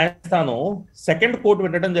రోజు న్యాయస్థానం second court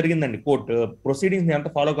పెట్టడం జరిగిందండి. Court proceedings ని అంత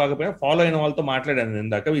ఫాలో కాకపోయినా ఫాలో అయిన వాళ్ళతో మాట్లాడాను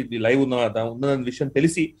ఇందాక. లైవ్ ఉన్న విషయం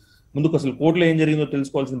తెలిసి ముందుకు అసలు కోర్టులో ఏం జరిగిందో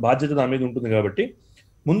తెలుసుకోవాల్సిన బాధ్యత నా మీద ఉంటుంది కాబట్టి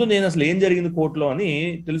ముందు నేను అసలు ఏం జరిగింది కోర్టులో అని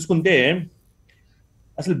తెలుసుకుంటే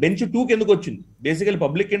అసలు బెంచ్ 2కి ఎందుకు వచ్చింది? బేసికల్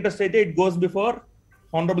పబ్లిక్ ఇంట్రెస్ట్ అయితే it goes before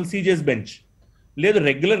honourable సీజేస్ bench. లేదు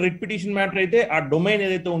రెగ్యులర్ రిట్ పిటిషన్ మ్యాటర్ అయితే ఆ డొమైన్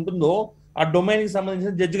ఏదైతే ఉంటుందో ఆ డొమైన్ కి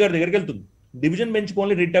సంబంధించిన జడ్జి గారి దగ్గరికి వెళ్తుంది. Division bench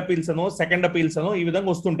only writ appeals అనో సెకండ్ అపీల్స్ అనో ఈ విధంగా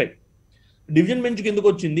వస్తుంటాయి. డివిజన్ బెంచ్ కి ఎందుకు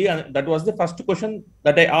వచ్చింది? That was the first question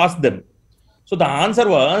that I asked them. So the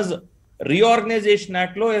answer was reorganisation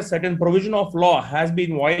act లో a certain provision of law has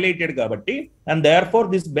been violated కాబట్టి and therefore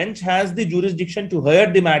this bench has the jurisdiction to hear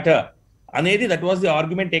the matter అనేది that was the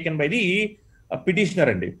argument taken by the petitioner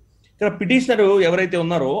అండి. ఇక్కడ petitioner ఎవరైతే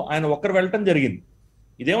ఉన్నారో ఆయన ఒక్కరు వెళ్ళటం జరిగింది.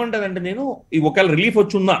 ఇదేమంటారంటే నేను ఈ ఒకవేళ రిలీఫ్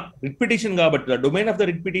వచ్చి ఉన్నా రిట్ పిటిషన్ కాబట్టి the domain of the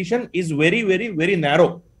writ petition is very very very narrow.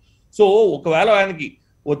 So ఒకవేళ ఆయనకి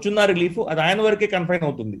వచ్చున్న రిలీఫ్ అది ఆయన వరకే కన్ఫైన్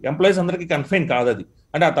అవుతుంది, ఎంప్లాయీస్ అందరికీ కన్ఫైన్ కాదు అది.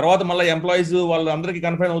 అంటే ఆ తర్వాత మళ్ళీ ఎంప్లాయీస్ వాళ్ళందరికీ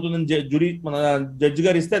కన్ఫైన్ అవుతుందని మన జడ్జి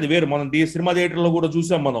గారు ఇస్తే అది వేరు. మనం సినిమా థియేటర్ లో కూడా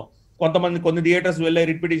చూసాం మనం. కొన్ని థియేటర్స్ వెళ్ళే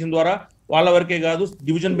రిట్ పిటిషన్ ద్వారా వాళ్ళ వరకే కాదు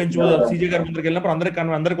డివిజన్ బెంచ్ సీజే గారి ముందరికి వెళ్ళినప్పుడు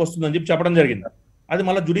అందరికి వస్తుందని చెప్పడం జరిగింది. అది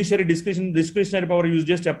మళ్ళీ జ్యుడిషియరీ డిస్క్రిషనరీ పవర్ యూజ్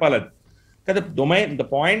చేసి చెప్పాలి అది కదా. The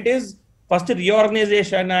point is first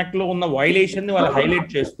reorganisation act లో ఉన్న వైలేషన్ ని వాళ్ళు హైలైట్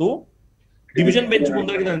చేస్తూ డివిజన్ బెంచ్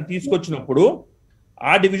ముందరికి దాన్ని తీసుకొచ్చినప్పుడు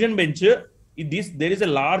ఆ division bench there is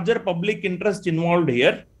a larger public interest involved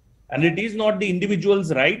here and it is not the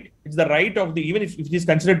individuals right, it's the right of the even if it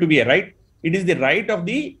is considered to be a right, it is the right of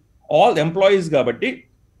the all employees కాబట్టి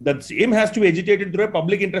that same has to be agitated through a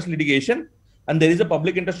public interest litigation and there is a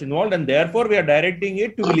public interest involved and therefore we are directing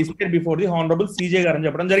it to be listed before the honorable CJ గారు అని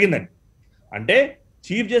చెప్పడం జరిగిందండి. అంటే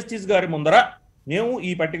chief justice గారి ముందర మేము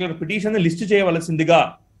ఈ particular petition ని లిస్ట్ చేయవలసిందిగా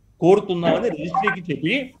కోరుతున్నామని రిజిస్ట్రీకి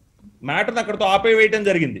చెప్పి మ్యాటర్ అక్కడతో ఆపేవేయటం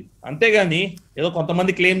జరిగింది. అంతేగాని ఏదో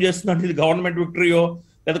కొంతమంది క్లెయిమ్ చేస్తున్నట్టు ఇది గవర్నమెంట్ విక్టరీయో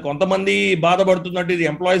లేదా కొంతమంది బాధపడుతున్నట్టు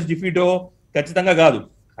ఇది ఎంప్లాయీస్ డిఫీటో ఖచ్చితంగా కాదు.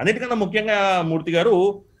 అన్నిటికన్నా ముఖ్యంగా మూర్తి గారు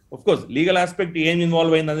of course లీగల్ ఆస్పెక్ట్ ఏం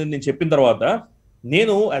ఇన్వాల్వ్ అయిందని నేను చెప్పిన తర్వాత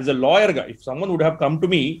నేను యాజ్ అ లాయర్ గా if someone would have come to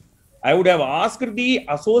me I would have asked the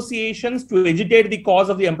associations to agitate the cause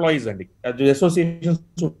of the employees అండి.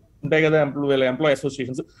 అసోసియేషన్స్ ఉంటాయి కదా ఎంప్లాయీ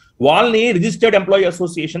అసోసియేషన్స్, వాళ్ళని రిజిస్టర్డ్ ఎంప్లాయీ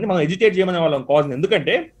అసోసియేషన్ మనం ఎజిటేట్ చేయమనే వాళ్ళం కాజ్.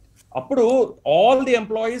 ఎందుకంటే అప్పుడు all the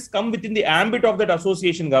employees come with in the ambit of that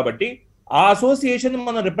association కాబట్టి ఆ అసోసియేషన్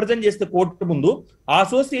మనం రిప్రజెంట్ చేస్తే కోర్టు ముందు ఆ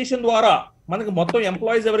అసోసియేషన్ ద్వారా మనకి మొత్తం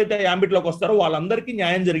ఎంప్లాయీస్ ఎవరైతే ambit లోకి వస్తారో వాళ్ళందరికీ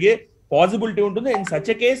న్యాయం జరిగే పాసిబిలిటీ ఉంటుంది. In such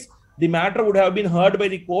a case the matter would have been heard by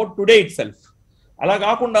the court today it self. అలా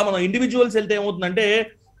కాకుండా మనం ఇండివిజువల్స్ వెళ్తే ఏమవుతుందంటే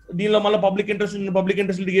దీనిలో మళ్ళీ పబ్లిక్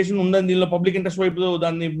ఇంట్రెస్ట్ లిటిగేషన్ ఉందని దీనిలో పబ్లిక్ ఇంట్రెస్ట్ వైపు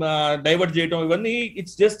దాన్ని డైవర్ట్ చేయడం, ఇవన్నీ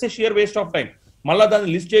it's just a sheer waste of time. మళ్ళీ దాన్ని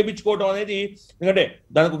లిస్ట్ చేయించుకోవడం అనేది, ఎందుకంటే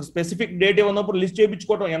దానికి ఒక స్పెసిఫిక్ డేట్ ఉన్నప్పుడు లిస్ట్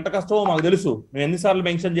చేయించుకోవడం ఎంత కష్టమో మాకు తెలుసు. మేము ఎన్నిసార్లు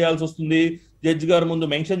మెన్షన్ చేయాల్సి వస్తుంది, జడ్జి గారు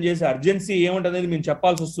ముందు మెన్షన్ చేసి అర్జెన్సీ ఏమిటనేది మేము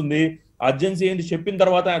చెప్పాల్సి వస్తుంది. అర్జెన్సీ ఏంటి చెప్పిన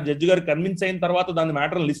తర్వాత జడ్జి గారు కన్విన్స్ అయిన తర్వాత దాని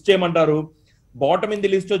మ్యాటర్ లిస్ట్ చేయమంటారు. బాటమ్ ఇన్ ది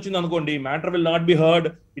లిస్ట్ వచ్చింది అనుకోండి, matter will not be heard,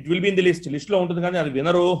 it will be in the list లో ఉంటుంది కానీ అది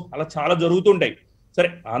వినరు. అలా చాలా జరుగుతుంటాయి. సరే,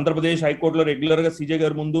 ఆంధ్రప్రదేశ్ హైకోర్టులో రెగ్యులర్ గా సీజే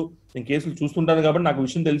గారు ముందు నేను కేసులు చూస్తుంటాను కాబట్టి నాకు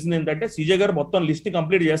విషయం తెలిసింది ఏంటంటే సీజే గారు మొత్తం లిస్ట్ ని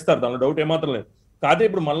కంప్లీట్ చేస్తారు, దానిలో డౌట్ ఏమాత్రం లేదు. కాదే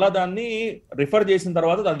ఇప్పుడు మళ్ళా దాన్ని రిఫర్ చేసిన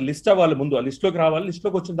తర్వాత అది లిస్ట్ అవ్వాలి, ముందు ఆ లిస్ట్ లోకి రావాలి. లిస్ట్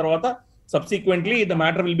లోకి వచ్చిన తర్వాత subsequently the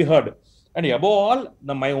matter will be heard. And above all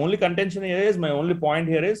my only contention here is, my only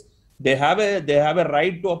point here is, they have a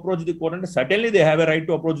right to approach the court, and certainly they have a right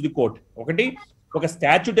to approach the court. ఒకటి, ఒక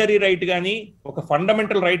statutory right కానీ ఒక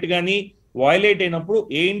fundamental right కానీ violate అయినప్పుడు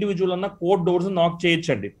ఏ individual అన్నా court doors నాక్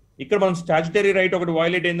చేయొచ్చండి. ఇక్కడ మనం స్టాచ్యుటరీ రైట్ ఒకటి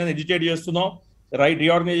వయలేట్ అయిందని ఎడ్యుకేట్ చేస్తున్నాం, రైట్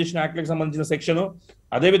రీఆర్గనైజేషన్ యాక్ట్ కి సంబంధించిన సెక్షన్.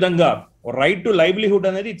 అదేవిధంగా రైట్ టు లైవ్లీహుడ్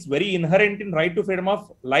అనేది it's very inherent in right to freedom of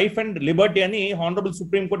life and Liberty అని honourable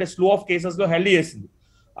supreme court slow of cases లో హెల్డ్ చేసింది.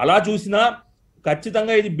 అలా చూసినా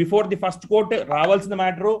ఖచ్చితంగా ఇది బిఫోర్ ది ఫస్ట్ కోర్ట్ రావాల్సిన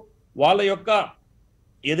మ్యాటరు. వాళ్ళ యొక్క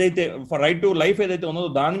ఏదైతే రైట్ టు లైఫ్ ఏదైతే ఉన్నదో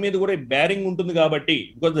దాని మీద కూడా బేరింగ్ ఉంటుంది కాబట్టి,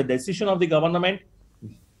 because the decision of the government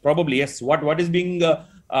probably yes what is being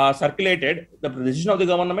circulated, the decision of the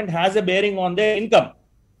government has a bearing on their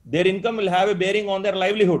income will have a bearing on their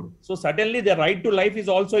livelihood. So certainly their right to life is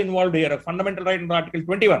also involved here, a fundamental right in article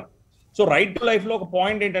 21. So right to life lo oka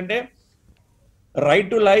point entante, right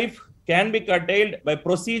to life can be curtailed by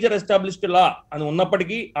procedure established law అని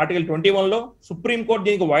ఉన్నప్పటికీ article 21 లో supreme court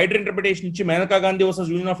దీనికి wider interpretation ఇచ్చి Maneka Gandhi versus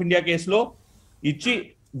union of India కేసులో ఇచ్చి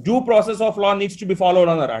due process of law needs to be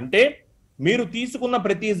followed అన్నారు. అంటే మీరు తీసుకున్న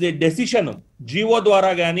ప్రతి డెసిషన్ జీవో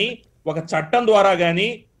ద్వారా గానీ ఒక చట్టం ద్వారా గానీ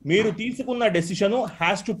మీరు తీసుకున్న decision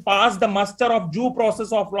has to pass the muster of due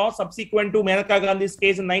process of law subsequent to Maneka Gandhi's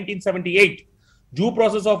case in 1978. Due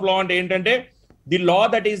process of law అంటే ఏంటంటే the law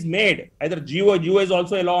that is made, either GO is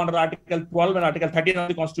also a law under Article 12 and Article 13 of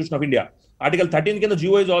the Constitution of India. Article 13 కింద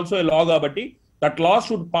GO is also a law కాబట్టి that law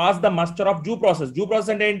should pass the muster of due process. Due process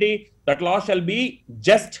అంటే ఏంటి? That law shall be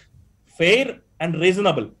just, fair and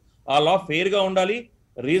reasonable. ఆ లా fair గా ఉండాలి,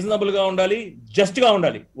 reasonable గా ఉండాలి, just గా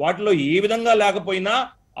ఉండాలి. వాటిలో ఏ విధంగా లేకపోయినా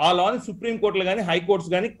ఆ లాని సుప్రీం కోర్టులు కానీ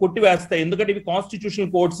హైకోర్ట్స్ కానీ కొట్టివేస్తాయి. ఎందుకంటే ఇవి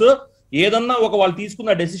కాన్స్టిట్యూషనల్ కోర్ట్స్. ఏదన్నా ఒక వాళ్ళు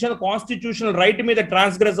తీసుకున్న డెసిషన్ కాన్స్టిట్యూషనల్ రైట్ మీద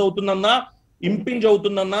ట్రాన్స్గ్రెస్ అవుతుందన్నా, impinge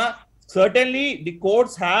అవుతుందన్నా, certainly the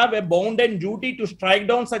courts have a bounden duty to strike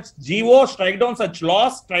down such GO, strike down such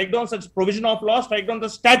laws, strike down such provision of law, strike down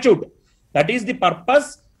the statute. That is the purpose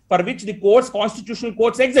for which the courts, constitutional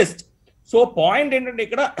courts exist. So point ఏంటంటే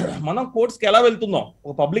ఇక్కడ మనం courts కి ఎలా వెళ్తున్నాం?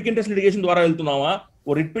 ఒక public interest litigation ద్వారా వెళ్తున్నామా,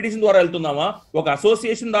 ఒక writ petition ద్వారా వెళ్తున్నామా, ఒక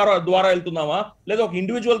అసోసియేషన్ ద్వారా వెళ్తున్నామా, లేదా ఒక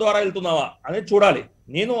ఇండివిజువల్ ద్వారా వెళ్తున్నామా అనేది చూడాలి.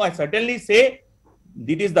 నేను I certainly say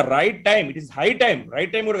it is the right time, it is high time,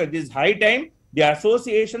 it is high time the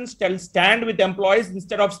associations shall stand with employees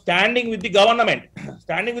instead of standing with the government.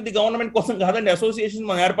 Standing with the government కోసం కాదండి association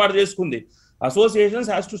మనం ఏర్పాటు చేసుకుంది. Associations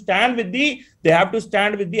has to stand with the, they have to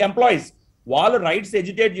stand with the employees. వాళ్ళు rights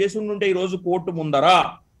educate చేసి ఉంటే ఈ రోజు court ముందరా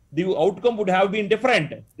the outcome would have been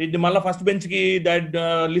different. ఇది మళ్ళీ ఫస్ట్ బెంచ్ కి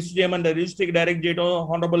లిస్ట్ చేయమని రిజిస్ట్రీకి డైరెక్ట్ చేయడం,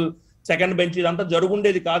 హానరబుల్ సెకండ్ బెంచ్ ఇదంతా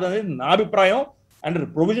జరుగుండేది కాదనేది నా అభిప్రాయం. అండ్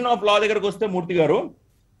ప్రొవిజన్ ఆఫ్ లా దగ్గరకు వస్తే మూర్తి గారు,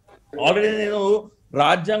 ఆల్రెడీ నేను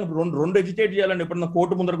రాజ్యాంగం రెండు ఎడ్యుకేట్ చేయాలండి. ఎప్పుడన్నా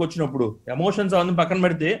కోర్టు ముందరకు వచ్చినప్పుడు ఎమోషన్స్ అవన్నీ పక్కన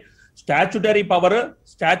పెడితే స్టాచ్యుటరీ పవర్,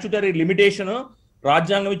 స్టాచ్యుటరీ లిమిటేషన్,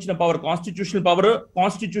 రాజ్యాంగం ఇచ్చిన power, constitutional power,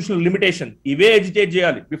 constitutional limitation, ఇవే ఎడ్యుకేట్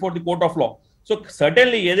చేయాలి before the court of law. So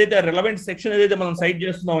certainly ఏదైతే రిలవెంట్ సెక్షన్ ఏదైతే మనం సైట్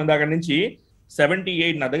చేస్తున్నాం ఇందాక నుంచి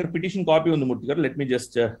 78, నా దగ్గర పిటిషన్ కాపీ ఉంది మూర్తి గారు, let me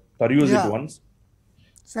just పర్యూజ్ it once.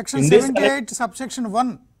 Section 78 subsection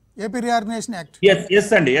 1 AP Reorganization Act.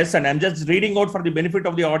 Yes, and I'm just reading out for the benefit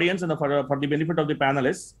of the audience and for the benefit of the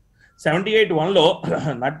panelists. 78(1) law,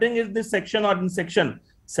 nothing is this section or in section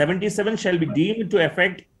 77 shall be deemed to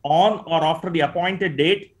affect on or after the appointed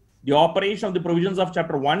date the operation of the provisions of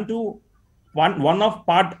chapter 1 of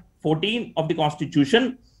part 14 of the Constitution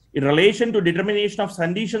in relation to determination of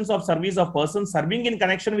conditions of service of persons serving in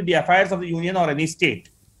connection with the affairs of the union or any state.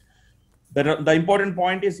 The important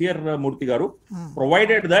point is here, Murthy garu,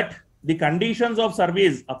 provided that the conditions of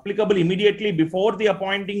service applicable immediately before the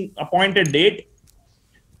appointed date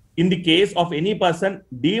in the case of any person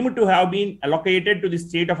deemed to have been allocated to the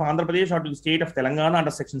state of Andhra Pradesh or to the state of Telangana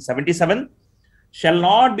under section 77 shall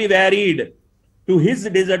not be varied to his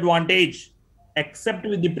disadvantage except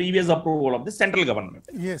with the previous approval of the central government.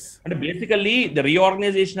 yes అంటే basically the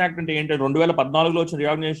reorganisation act అంటే ఏంటంటే 2014లో వచ్చిన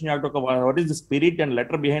reorganisation act ఒక what is the spirit and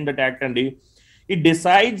letter behind that act అండి. It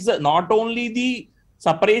decides not only the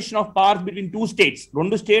separation of powers between two states,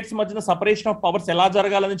 రెండు states మధ్యన separation of powers ఎలా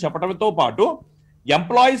జరగాలని చెప్పడంతో పాటు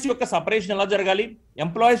ఎంప్లాయీస్ యొక్క సపరేషన్ ఎలా జరగాలి,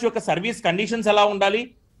 ఎంప్లాయీస్ యొక్క సర్వీస్ కండిషన్స్ ఎలా ఉండాలి,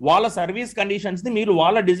 వాళ్ళ సర్వీస్ కండిషన్స్ ని మీరు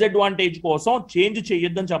వాళ్ళ డిసడ్వాంటేజ్ కోసం చేంజ్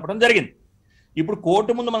చేయొద్దని చెప్పడం జరిగింది. ఇప్పుడు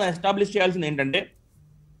కోర్టు ముందు మనం ఎస్టాబ్లిష్ చేయాల్సింది ఏంటంటే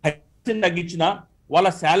తగ్గించినా, వాళ్ళ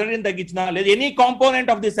శాలరీని తగ్గించినా, లేదా any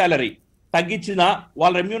component of the salary తగ్గించినా,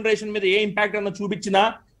 వాళ్ళ రెమ్యూనరేషన్ మీద ఏ ఇంపాక్ట్ అన్న చూపించినా,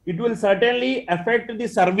 it will certainly affect the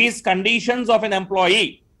service conditions of an employee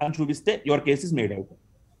అని చూపిస్తే your case is made out.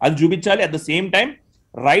 అది చూపించాలి. At the same time,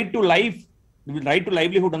 right to life, right to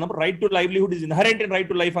livelihood అన్నప్పుడు right to livelihood is inherent in right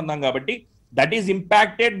to life అన్నాం కాబట్టి that is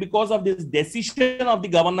impacted because of this decision of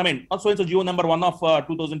the government. So GO number 1 of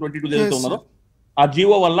 2022 ఏదైతే ఉన్నదో ఆ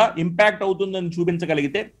GO వల్ల impact అవుతుందని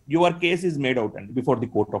చూపించగలిగితే your case is made out అండి before the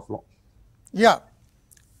court of law. Yeah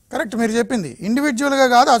correct మీరు చెప్పింది. ఇండివిజువల్గా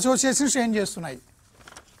కాదు, అసోసియేషన్స్ ఏం చేస్తున్నాయి,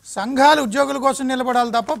 సంఘాలు ఉద్యోగుల కోసం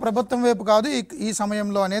నిలబడాలి తప్ప ప్రభుత్వం వైపు కాదు ఈ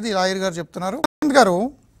సమయంలో అనేది లాయర్ గారు చెప్తున్నారు. గారు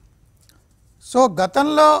సో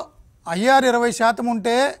గతంలో ఐఆర్ 20%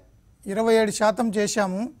 ఉంటే 27%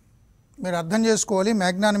 చేశాము, మీరు అర్థం చేసుకోవాలి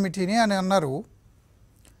మ్యాగ్నానిమిటీని అని అన్నారు.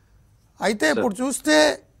 అయితే ఇప్పుడు చూస్తే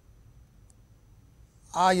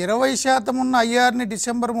ఆ 20% ఉన్న ఐఆర్ని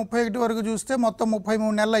డిసెంబర్ 31 వరకు చూస్తే మొత్తం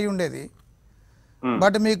 33 నెలలు అయి ఉండేది.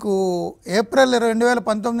 బట్ మీకు ఏప్రిల్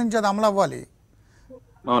 2019 నుంచి అది అమలు అవ్వాలి.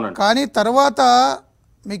 కానీ తర్వాత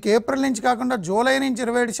మీకు ఏప్రిల్ నుంచి కాకుండా జూలై నుంచి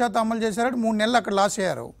 27% అమలు చేశారు, 3 నెలలు అక్కడ లాస్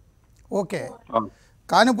అయ్యారు. ఓకే,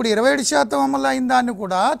 కానీ ఇప్పుడు 27% అమలు అయిన దాన్ని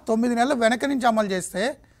కూడా 9 నెలలు వెనక నుంచి అమలు చేస్తే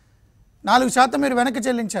 4% మీరు వెనక్కి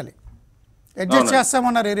చెల్లించాలి, అడ్జస్ట్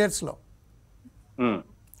చేస్తామన్నారు ఏరియర్స్లో.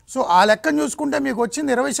 సో ఆ లెక్కను చూసుకుంటే మీకు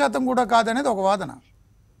వచ్చింది 20% కూడా కాదనేది ఒక వాదన.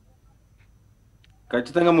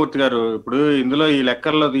 ఖచ్చితంగా మూర్తి గారు, ఇప్పుడు ఇందులో ఈ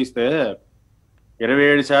లెక్కల్లో తీస్తే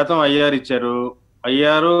 27% ఐఆర్ ఇచ్చారు.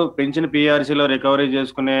 ఐఆర్ పెంచిన పిఆర్సీలో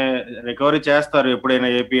రికవరీ చేస్తారు ఎప్పుడైనా,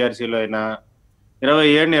 ఏపీఆర్సీలో అయినా.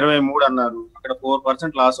 27, 23 అన్నారు, అక్కడ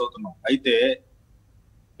 4% లాస్ అవుతున్నాం. అయితే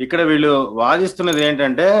ఇక్కడ వీళ్ళు వాదిస్తున్నది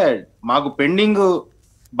ఏంటంటే మాకు పెండింగ్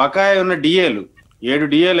బకాయి ఉన్న డిఏలు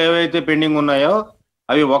 7 డిఏలు ఏవైతే పెండింగ్ ఉన్నాయో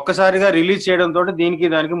అవి ఒక్కసారిగా రిలీజ్ చేయడంతో దీనికి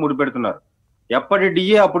దానికి ముడిపెడుతున్నారు. ఎప్పటి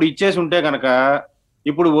డిఏ అప్పుడు ఇచ్చేసి ఉంటే కనుక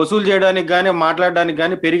ఇప్పుడు వసూలు చేయడానికి కానీ మాట్లాడడానికి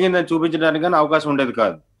కానీ పెరిగిందని చూపించడానికి కానీ అవకాశం ఉండేది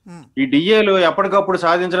కాదు. ఈ డిఏలు ఎప్పటికప్పుడు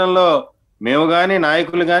సాధించడంలో మేము కానీ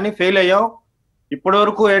నాయకులు కానీ ఫెయిల్ అయ్యాం. ఇప్పటి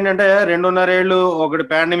వరకు ఏంటంటే 2.5 ఏళ్ళు ఒకటి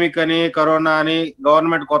పాండమిక్ అని, కరోనా అని,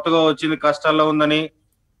 గవర్నమెంట్ కొత్తగా వచ్చింది కష్టాల్లో ఉందని,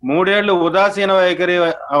 3 ఏళ్ళు ఉదాసీన వైఖరి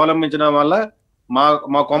అవలంబించడం వల్ల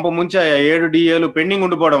మా కొంప ముంచి 7 డిఏలు పెండింగ్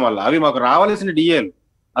ఉండిపోవడం వల్ల అవి మాకు రావాల్సిన డిఏలు.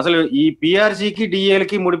 అసలు ఈ పిఆర్సీకి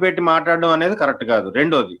డిఏలకి ముడిపెట్టి మాట్లాడడం అనేది కరెక్ట్ కాదు.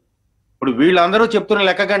 రెండోది, ఇప్పుడు వీళ్ళందరూ చెప్తున్న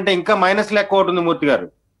లెక్క కంటే ఇంకా మైనస్ లెక్క ఒకటి ఉంది మూర్తి గారు.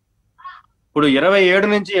 ఇప్పుడు 27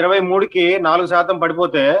 నుంచి 23కి 4%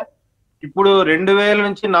 పడిపోతే ఇప్పుడు 2000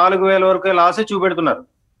 నుంచి 4000 వరకు లాసే చూపెడుతున్నారు.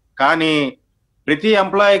 కానీ ప్రతి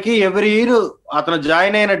ఎంప్లాయీకి ఎవ్రీ ఇయర్ అతను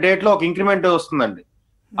జాయిన్ అయిన డేట్ లో ఒక ఇంక్రిమెంట్ వస్తుందండి.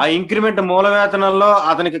 ఆ ఇంక్రిమెంట్ మూల వేతనంలో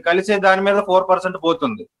అతనికి కలిసే దాని మీద 4%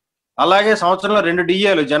 పోతుంది. అలాగే సంవత్సరంలో 2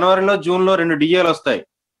 డిఏలు, జనవరిలో జూన్లో 2 డిఏలు వస్తాయి.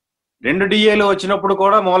 2 డిఏలు వచ్చినప్పుడు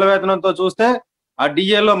కూడా మూల వేతనంతో చూస్తే ఆ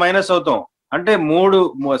డిఏలో మైనస్ అవుతాం. అంటే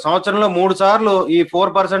సంవత్సరంలో 3 సార్లు ఈ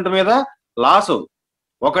 4% మీద లాసు.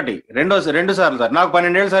 ఒకటి. రెండు సార్లు సార్, నాకు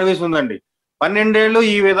 12 ఏళ్ళ సర్వీస్ ఉందండి. 12 ఏళ్ళు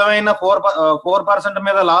ఈ విధమైన 4%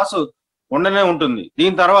 మీద లాసు ఉండనే ఉంటుంది.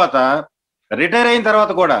 దీని తర్వాత రిటైర్ అయిన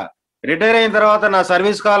తర్వాత నా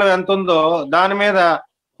సర్వీస్ కాలం ఎంత ఉందో దాని మీద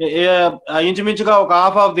ఇంచుమించుగా ఒక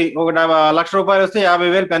హాఫ్ ఆఫ్ ది, ఒక 1,00,000 రూపాయలు వస్తే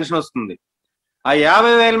 50,000 పెన్షన్ వస్తుంది. ఆ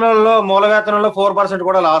 50,000లో మూల వేతనంలో 4%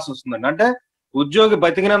 కూడా లాస్ వస్తుందండి. అంటే ఉద్యోగి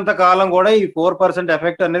బతికినంత కాలం కూడా ఈ 4%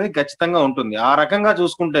 ఎఫెక్ట్ అనేది ఖచ్చితంగా ఉంటుంది. ఆ రకంగా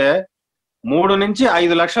చూసుకుంటే 3 నుంచి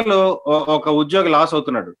 5 లక్షలు ఒక ఉద్యోగి లాస్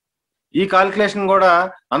అవుతున్నాడు. ఈ కాల్కులేషన్ కూడా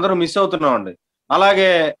అందరూ మిస్ అవుతున్నామండి.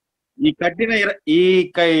 అలాగే ఈ కట్టిన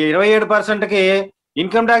 27%కి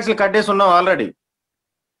ఇన్కమ్ ట్యాక్స్లు కట్టేసి ఉన్నాం, ఆల్రెడీ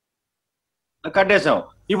కట్టేసాం.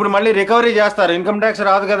 ఇప్పుడు మళ్ళీ రికవరీ చేస్తారు, ఇన్కమ్ ట్యాక్స్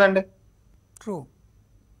రాదు కదండి.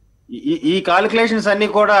 ఈ కాలిక్యులేషన్స్ అన్ని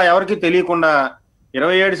కూడా ఎవరికి తెలియకుండా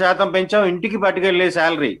 27% పెంచాం, ఇంటికి పట్టుకెళ్ళే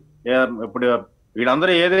శాలరీ. ఇప్పుడు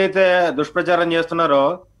వీళ్ళందరూ ఏదైతే దుష్ప్రచారం చేస్తున్నారో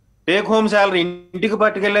టేక్ హోమ్ శాలరీ, ఇంటికి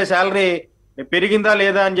పట్టుకెళ్లే శాలరీ పెరిగిందా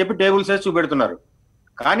లేదా అని చెప్పి టేబుల్స్ వేసి చూపెడుతున్నారు.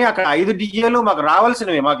 కానీ అక్కడ 5 డిఏలు మాకు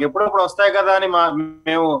రావాల్సినవి, మాకు ఎప్పుడప్పుడు వస్తాయి కదా అని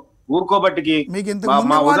మేము ఊరుకోబట్టికి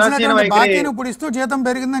ఇప్పుడు ఇస్తూ జీతం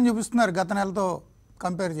పెరిగిందని చూపిస్తున్నారు గత నెలతో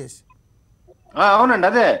కంపేర్ చేసి. అవునండి,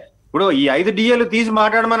 అదే ఇప్పుడు ఈ 5 డిఏలు తీసి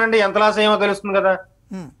మాట్లాడమనండి, ఎంత లాస్ అయ్యేమో తెలుస్తుంది కదా.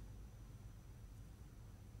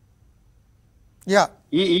 యా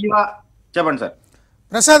చెప్పండి సార్.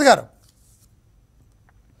 ప్రసాద్ గారు,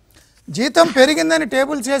 జీతం పెరిగిందని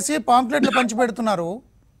టేబుల్ చేసి పాంప్లెట్లు పంచిపెడుతున్నారు,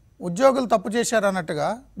 ఉద్యోగులు తప్పు చేశారు అన్నట్టుగా,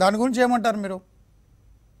 దాని గురించి ఏమంటారు మీరు?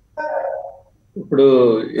 ఇప్పుడు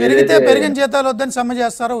పెరిగితే పెరిగిన జీతాలు వద్దని సమ్మె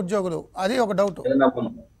చేస్తారో ఉద్యోగులు, అది ఒక డౌట్.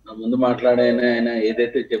 ముందు మాట్లాడిన ఆయన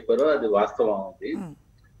ఏదైతే చెప్పారో అది వాస్తవం. అది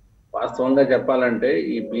వాస్తవంగా చెప్పాలంటే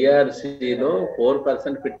ఈ పిఆర్సీలో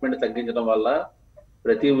 4% ఫిట్మెంట్ తగ్గించడం వల్ల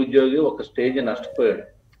ప్రతి ఉద్యోగి ఒక స్టేజ్ నష్టపోయాడు.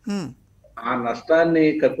 ఆ నష్టాన్ని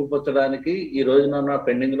కప్పిపుచ్చడానికి ఈ రోజున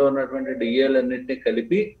పెండింగ్ లో ఉన్నటువంటి డిఏలు అన్నింటినీ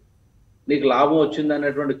కలిపి నీకు లాభం వచ్చింది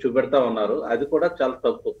అనేటువంటి చూపెడతా ఉన్నారు. అది కూడా చాలా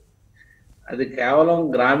తప్పు. అది కేవలం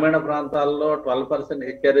గ్రామీణ ప్రాంతాల్లో 12%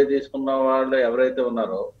 హెచ్ఆర్ఏ తీసుకున్న వాళ్ళు ఎవరైతే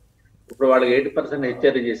ఉన్నారో ఇప్పుడు వాళ్ళకి 80%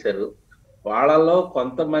 హెచ్ఆర్ఏ చేశారు. వాళ్ళలో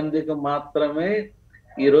కొంతమందికి మాత్రమే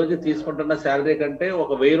ఈ రోజు తీసుకుంటున్న శాలరీ కంటే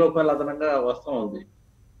ఒక 1000 రూపాయలు అదనంగా వస్తూ ఉంది.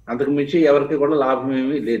 అంతకు మించి ఎవరికి కూడా లాభం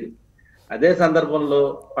ఏమీ లేదు. అదే సందర్భంలో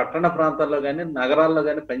పట్టణ ప్రాంతాల్లో కానీ నగరాల్లో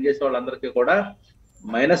కానీ పనిచేసే వాళ్ళందరికీ కూడా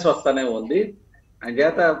మైనస్ వస్తానే ఉంది.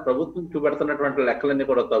 అంచేత ప్రభుత్వం చూపెడుతున్నటువంటి లెక్కలన్నీ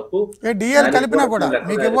కూడా తప్పు. డిఎల్ కలిపినా కూడా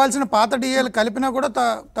మీకు ఇవ్వాల్సిన పాత డిఎల్ కలిపినా కూడా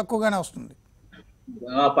తక్కువగానే వస్తుంది.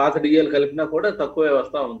 పాత డిఎల్ కలిపినా కూడా తక్కువే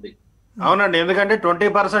వస్తా ఉంది. అవునండి, ఎందుకంటే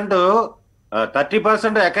 20%,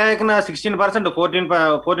 30% ఎకాయకన 16%,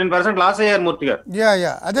 14% లాస్ అయ్యారు మూర్తి గారు.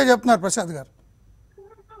 యా అదే చెప్తున్నారు ప్రసాద్ గారు.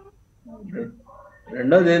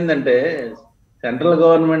 రెండోది ఏంటంటే సెంట్రల్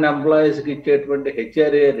గవర్నమెంట్ ఎంప్లాయీస్ కి ఇచ్చేటువంటి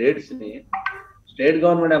హెచ్ఆర్ఏ రేట్స్ ని స్టేట్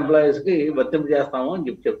గవర్నమెంట్ ఎంప్లాయీస్ కి వర్తింపు చేస్తాము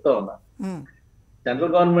అని చెప్తా ఉన్నా.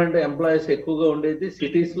 సెంట్రల్ గవర్నమెంట్ ఎంప్లాయీస్ ఎక్కువగా ఉండేది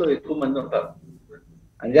సిటీస్ లో ఎక్కువ మంది ఉంటారు.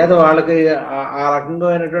 అంచేత వాళ్ళకి ఆ రకంగా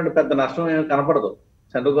అయినటువంటి పెద్ద నష్టం ఏమి కనపడదు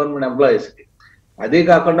సెంట్రల్ గవర్నమెంట్ ఎంప్లాయీస్ కి. అదే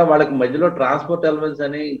కాకుండా వాళ్ళకి మధ్యలో ట్రాన్స్పోర్ట్ ఎలిమెంట్స్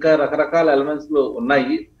అని ఇంకా రకరకాల ఎలిమెంట్స్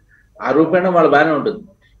ఉన్నాయి. ఆ రూపేణ వాళ్ళు బాగానే ఉంటుంది.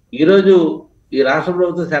 ఈరోజు ఈ రాష్ట్ర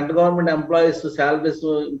ప్రభుత్వం central government employees salaries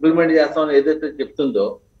implement చేస్తామని ఏదైతే చెప్తుందో,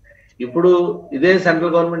 ఇప్పుడు ఇదే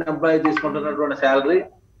సెంట్రల్ గవర్నమెంట్ ఎంప్లాయీ తీసుకుంటున్నటువంటి శాలరీ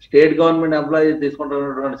స్టేట్ గవర్నమెంట్ ఎంప్లాయీ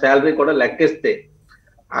తీసుకుంటున్నటువంటి శాలరీ కూడా లెక్కిస్తే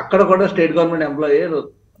అక్కడ కూడా స్టేట్ గవర్నమెంట్ ఎంప్లాయీ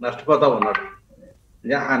నష్టపోతా ఉన్నాడు.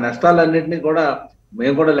 ఆ నష్టాలన్నింటినీ కూడా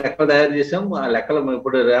మేము కూడా లెక్కలు తయారు చేసాం. ఆ లెక్కలు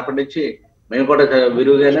ఇప్పుడు రేపటి నుంచి మేము కూడా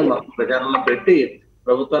విరివిగానే ప్రచారంలో పెట్టి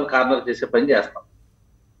ప్రభుత్వాన్ని కార్నర్ చేసే పని చేస్తాం.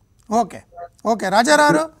 ఓకే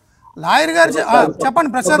రాజారావు, లాయర్ గారు చెప్పండి.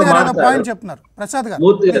 ప్రసాద్ గారు పాయింట్ చెప్తున్నారు. ప్రసాద్ గారు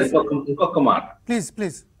మూర్తి గారు ఇంకొక మాట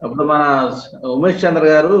ప్లీజ్. అప్పుడు మన ఉమేష్ చంద్ర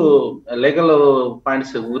గారు లీగల్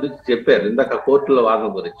పాయింట్స్ గురించి చెప్పారు ఇందాక, కోర్టులో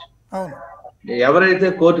వాదన గురించి. ఎవరైతే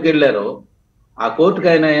కోర్టుకు వెళ్ళారో ఆ కోర్టుకు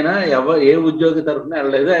ఆయన ఏ ఉద్యోగి తరఫున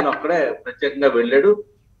వెళ్ళలేదు, ఆయన ఒక్కడే ప్రత్యేకంగా వెళ్ళాడు.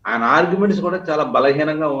 ఆయన ఆర్గ్యుమెంట్స్ కూడా చాలా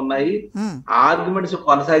బలహీనంగా ఉన్నాయి. ఆ ఆర్గ్యుమెంట్స్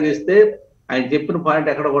కొనసాగిస్తే ఆయన చెప్పిన పాయింట్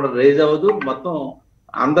ఎక్కడ కూడా రైజ్ అవ్వదు, మొత్తం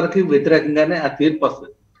అందరికీ వ్యతిరేకంగానే ఆ తీర్పు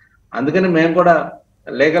వస్తుంది. అందుకని మేము కూడా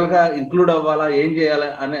లీగల్ గా ఇంక్లూడ్ అవ్వాలా, ఏం చేయాలి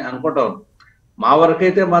అని అనుకుంటాం. మా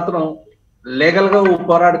వరకైతే మాత్రం లీగల్ గా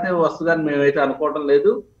పోరాడితే వస్తుందని మేమైతే అనుకోవడం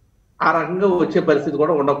లేదు. ఆ రకంగా వచ్చే పరిస్థితి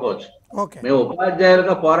కూడా ఉండకపోవచ్చు. మేము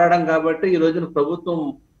ఉపాధ్యాయులుగా పోరాడాం కాబట్టి ఈ రోజున ప్రభుత్వం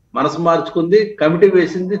మనసు మార్చుకుంది, కమిటీ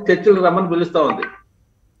వేసింది, చర్చలు రమ్మని పిలుస్తా ఉంది.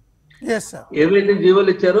 ఏవైతే జీవోలు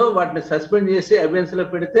ఇచ్చారో వాటిని సస్పెండ్ చేసి అబియన్స్ లో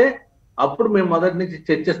పెడితే అప్పుడు మేము మొదటి నుంచి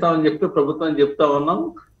చర్చిస్తామని చెప్పి ప్రభుత్వం చెప్తా ఉన్నాం.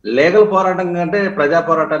 లీగల్ పోరాటం కంటే ప్రజా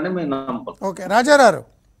పోరాటాన్ని మేము నమ్ముతాం. Okay Rajarao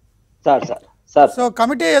sir, so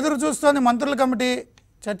committee ఎదురు చూస్తోంది, మంత్రుల కమిటీ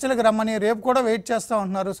చర్చలకు రమ్మని. రేపు కూడా వెయిట్ చేస్తా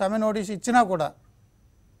ఉంటున్నారు, సమ్మె నోటీస్ ఇచ్చినా కూడా.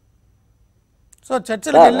 సో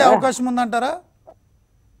చర్చలకు వెళ్ళే అవకాశం ఉందంటారా?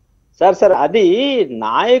 సార్ అది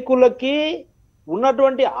నాయకులకి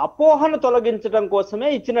ఉన్నటువంటి అపోహను తొలగించడం కోసమే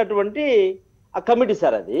ఇచ్చినటువంటి ఆ కమిటీ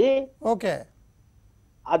సార్. అది ఓకే,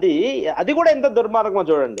 అది కూడా ఎంత దుర్మార్గమో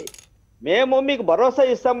చూడండి. మేము మీకు భరోసా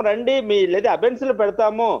ఇస్తాము రండి, మీ లేదా అబెన్స్లు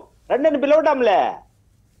పెడతాము రండి అని పిలవటంలే.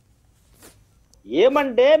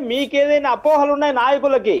 ఏమంటే మీకేదైనా అపోహలు ఉన్నాయి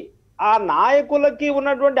నాయకులకి, ఆ నాయకులకి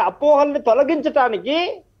ఉన్నటువంటి అపోహల్ని తొలగించటానికి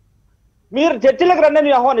మీరు చర్చలకు రండి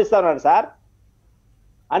అని ఆహ్వానిస్తున్నారు సార్.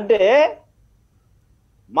 అంటే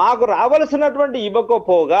మాకు రావాల్సినటువంటి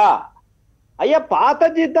ఇవ్వకపోగా అయ్యా పాత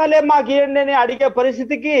జీతాలే మాకు ఇవ్వండి అని అడిగే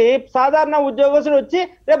పరిస్థితికి సాధారణ ఉద్యోగస్తులు వచ్చి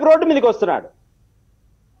రేపు రోడ్డు మీదకి వస్తున్నాడు.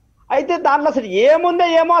 అయితే దాంట్లో అసలు ఏముందో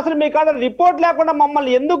ఏమో, అసలు మీ కాడ రిపోర్ట్ లేకుండా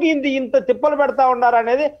మమ్మల్ని ఎందుకు ఇంత తిప్పలు పెడతా ఉన్నారు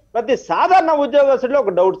అనేది ప్రతి సాధారణ ఉద్యోగస్తుడిలో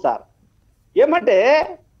ఒక డౌట్ సార్. ఏమంటే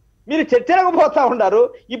మీరు చర్చలకు పోతా ఉన్నారు.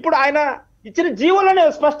 ఇప్పుడు ఆయన ఇచ్చిన జీవోలోనే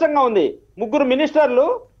స్పష్టంగా ఉంది, 3 మినిస్టర్లు,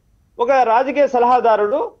 ఒక రాజకీయ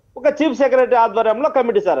సలహాదారుడు, ఒక చీఫ్ సెక్రటరీ ఆధ్వర్యంలో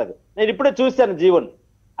కమిటీ సార్. అది నేను ఇప్పుడే చూశాను జీవన్.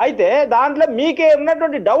 అయితే దాంట్లో మీకే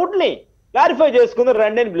ఉన్నటువంటి డౌట్ ని క్లారిఫై చేసుకుందరు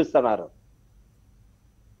రండి అని పిలుస్తున్నారు.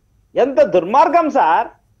 ఎంత దుర్మార్గం సార్.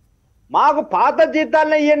 మాకు పాత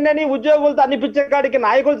జీతాలను ఇవ్వండి అని ఉద్యోగులతో అనిపించే కాడికి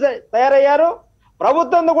నాయకులు తయారయ్యారు.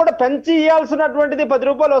 ప్రభుత్వం కూడా పెంచి ఇవ్వాల్సినటువంటిది 10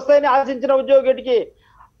 రూపాయలు వస్తాయని ఆశించిన ఉద్యోగికి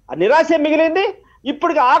నిరాశ మిగిలింది.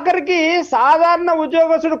 ఇప్పుడు ఆఖరికి సాధారణ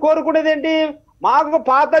ఉద్యోగస్తుడు కోరుకునేది ఏంటి? మాకు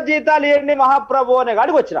పాత జీతాలు ఏంటి మహాప్రభు అనే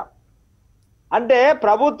కాడికి వచ్చిన. అంటే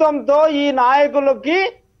ప్రభుత్వంతో ఈ నాయకులకి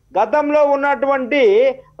గతంలో ఉన్నటువంటి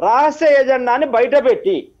రహస్య ఎజెండాని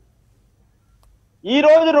బయటపెట్టి ఈ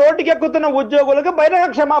రోజు రోడ్డుకి ఎక్కుతున్న ఉద్యోగులకు బహిరంగ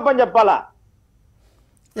క్షమాపణ చెప్పాలా?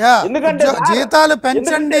 ఎందుకంటే జీతాలు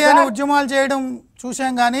పెంచండి అని ఉద్యమాలు చేయడం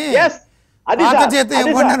చూసాం కానీ పాత జీతం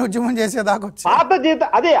ఇవ్వండి అని ఉద్యమం చేసేదాకా పాత జీతం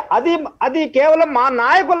అది కేవలం మా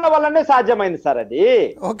నాయకుల వల్లనే సాధ్యమైంది సార్. అది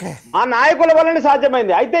మా నాయకుల వల్లనే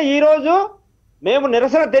సాధ్యమైంది. అయితే ఈ రోజు మేము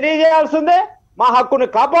నిరసన తెలియజేయాల్సిందే, మా హక్కుని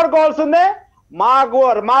కాపాడుకోవాల్సిందే. మాకు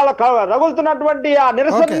రగులుతున్నటువంటి ఆ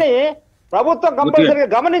నిరసనని ప్రభుత్వం కంపల్సరీగా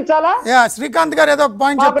గమనించాలా. శ్రీకాంత్ గారు ఏదో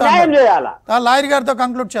పాయింట్ న్యాయం చేయాలా. లాయర్ గారితో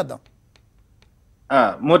కంక్లూడ్ చేద్దాం.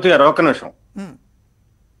 మూర్తి గారు ఒక్క నిమిషం.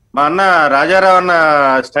 మా అన్న రాజారావు అన్న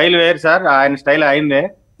స్టైల్ వేరు సార్, ఆయన స్టైల్ అయిందే.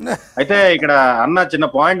 అయితే ఇక్కడ అన్న చిన్న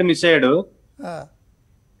పాయింట్ మిస్ అయ్యాడు.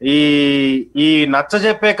 ఈ నచ్చ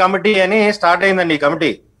చెప్పే కమిటీ అని స్టార్ట్ అయిందండి ఈ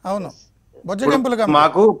కమిటీ. అవును,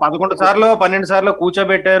 మాకు 11 సార్లు 12 సార్లు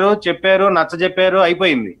కూర్చోబెట్టారు, చెప్పారు, నచ్చ చెప్పారు,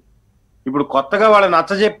 అయిపోయింది. ఇప్పుడు కొత్తగా వాళ్ళ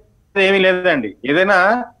నచ్చ చెప్పేది ఏమీ లేదండి. ఏదైనా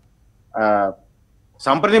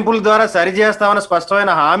సంప్రదింపుల ద్వారా సరి చేస్తామని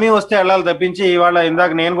స్పష్టమైన హామీ వస్తే వెళ్ళాలి తప్పించి, ఇవాళ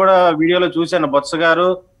ఇందాక నేను కూడా వీడియోలో చూశాను, బొత్స గారు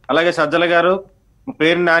అలాగే సజ్జల గారు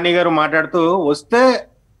పేరు నాని గారు మాట్లాడుతూ వస్తే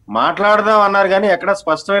మాట్లాడదాం అన్నారు కానీ ఎక్కడ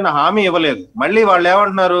స్పష్టమైన హామీ ఇవ్వలేదు. మళ్ళీ వాళ్ళు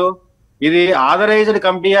ఏమంటున్నారు, ఇది ఆథరైజ్డ్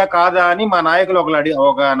కమిటీయా కాదా అని మా నాయకులు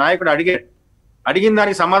ఒక నాయకుడు అడిగిన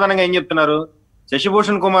దానికి సమాధానంగా ఏం చెప్తున్నారు,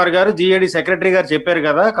 శశిభూషణ్ కుమార్ గారు జిఏడి సెక్రటరీ గారు చెప్పారు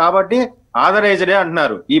కదా కాబట్టి ఆథరైజ్డే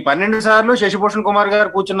అంటున్నారు. ఈ 12 సార్లు శశిభూషణ్ కుమార్ గారు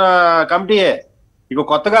కూర్చున్న కమిటీయే. ఇక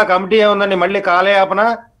కొత్తగా కమిటీ ఏముందండి, మళ్ళీ కాలయాపన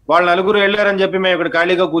వాళ్ళు నలుగురు వెళ్ళారని చెప్పి మేము ఇక్కడ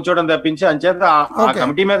ఖాళీగా కూర్చోవడం తప్పించి, అంచేత ఆ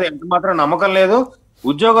కమిటీ మీద ఎంత మాత్రం నమ్మకం లేదు.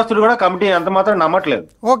 ఉద్యోగస్తులు కూడా కమిటీ ఎంత మాత్రం నమ్మట్లేదు.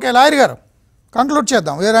 ఓకే లాయర్ గారు కంక్లూడ్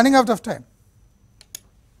చేద్దాం, we are running out of time.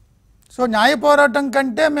 So న్యాయ పోరాటం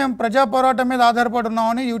కంటే మేము ప్రజా పోరాటం మీద ఆధారపడి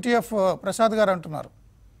ఉన్నామని యూటీఎఫ్ ప్రసాద్ గారు అంటున్నారు.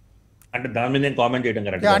 అంటే దాని మీద నేను కామెంట్ చేయడం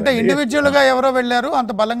కరెక్ట్. అంటే ఇండివిజువల్ గా ఎవరో వెళ్ళారు,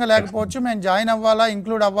 అంత బలంగా లేకపోవచ్చు, మేము జాయిన్ అవ్వాలా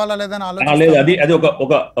ఇంక్లూడ్ అవ్వాలా లేదని ఆలోచన. అది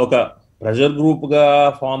ఒక ప్రెజర్ గ్రూప్ గా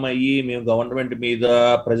ఫామ్ అయ్యి మేము గవర్నమెంట్ మీద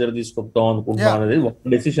ప్రెజర్ తీసుకొస్తాం అనుకుంటాం అనేది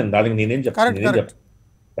ఒక డెసిషన్. దానికి నేనేం చెప్తాను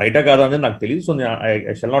రైటా కాదా అనేది నాకు తెలియదు. So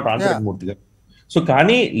I shall not answer మూర్తి గారు. సో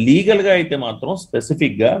కానీ లీగల్ గా అయితే మాత్రం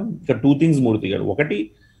స్పెసిఫిక్ గా ఇక్కడ 2 థింగ్స్ మూర్తి గారు. ఒకటి,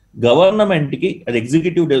 గవర్నమెంట్ కి అది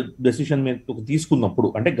ఎగ్జిక్యూటివ్ డెసిషన్ మీద తీసుకున్నప్పుడు,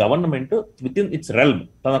 అంటే government with in it's realm,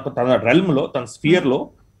 తన రెల్మ్ లో, తన స్ఫియర్ లో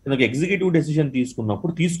తనకు ఎగ్జిక్యూటివ్ డెసిషన్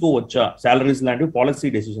తీసుకున్నప్పుడు తీసుకోవచ్చా సాలరీస్ లాంటివి పాలసీ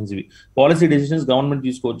డెసిషన్స్. ఇవి పాలసీ డెసిషన్స్ గవర్నమెంట్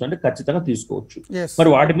తీసుకోవచ్చు అంటే ఖచ్చితంగా తీసుకోవచ్చు. మరి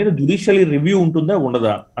వాటి మీద జ్యుడిషియల్ రివ్యూ ఉంటుందా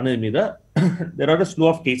ఉండదా అనేది మీద there are slow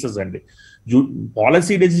of cases అండి.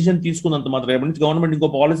 పాలసీ డెసిషన్ తీసుకున్నంత మాత్రం రేపటి నుంచి గవర్నమెంట్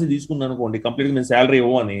ఇంకో పాలసీ తీసుకుంది అనుకోండి, కంప్లీట్ గా మేము శాలరీ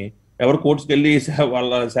ఇవ్వని ఎవరు కోర్టుకి వెళ్ళి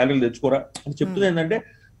వాళ్ళ శాలరీలు తెచ్చుకోరా అని చెప్తుంది. ఏంటంటే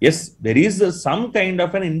yes, there is some kind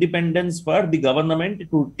of an independence for the government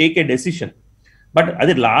to take a decision, but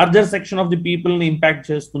అది larger section of the people ని ఇంపాక్ట్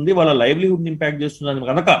చేస్తుంది, వాళ్ళ లైవ్లీహుడ్ ని ఇంపాక్ట్ చేస్తుంది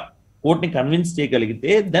కనుక కోర్టుని కన్విన్స్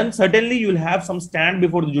చేయగలిగితే then certainly you will have some stand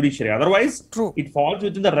before the judiciary. Otherwise it falls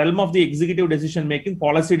within the realm of the executive decision making,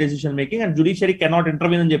 policy decision making, and judiciary cannot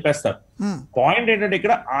intervene అని చెప్పేస్తారు. Point ఏంటంటే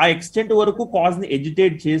ఇక్కడ ఆ extent వరకు cause ని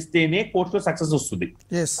agitate చేస్తేనే కోర్టులో success వస్తుంది.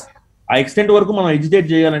 ఆ ఎక్స్టెంట్ వరకు మనం ఎజిటేట్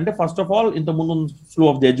చేయాలంటే ఫస్ట్ ఆఫ్ ఆల్ ఇంత ముందు ఫ్లో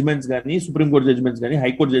ఆఫ్ జడ్జ్మెంట్స్ కానీ, సుప్రీంకోర్టు జడ్జ్మెంట్స్ కానీ,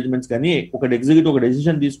 హైకోర్టు జడ్జ్మెంట్స్ కానీ, ఒక ఎగ్జిక్యూటివ్ ఒక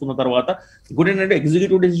డెసిషన్ తీసుకున్న తర్వాత, ఇంకోటి ఏంటంటే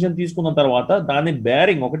ఎగ్జిక్యూటివ్ డెసిషన్ తీసుకున్న తర్వాత దాని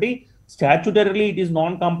బేరింగ్ ఒకటి స్టాచ్యుటరీలీ ఇట్ ఈస్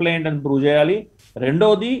నాన్ కంప్లైంట్ అని ప్రూవ్ చేయాలి.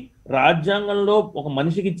 రెండోది రాజ్యాంగంలో ఒక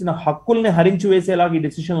మనిషికి ఇచ్చిన హక్కుల్ని హరించి వేసేలాగా ఈ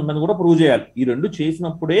డెసిషన్ ఉందని కూడా ప్రూవ్ చేయాలి. ఈ రెండు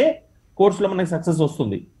చేసినప్పుడే కోర్టులో మనకి సక్సెస్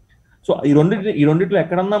వస్తుంది. సో ఈ రెండిట్లో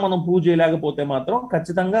ఎక్కడన్నా మనం ప్రూవ్ చేయలేకపోతే మాత్రం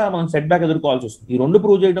ఖచ్చితంగా మనం సెట్ బ్యాక్ ఎదుర్కోవాల్సి వస్తుంది. ఈ రెండు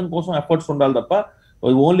ప్రూవ్ చేయడం కోసం ఎఫర్ట్స్ ఉండాలి తప్ప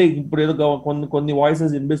ఓన్లీ ఇప్పుడు ఏదో కొన్ని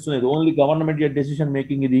వాయిసెస్ వినిపిస్తున్నాయి, ఓన్లీ గవర్నమెంట్ డెసిషన్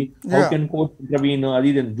మేకింగ్, ఇది హౌ కెన్ కోర్ట్ ఇంటర్వీన్, అది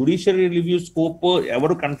జుడిషియరీ రివ్యూ స్కోప్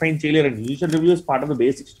ఎవరు కన్ఫైన్ చేయలేరు. Judicial review is part of the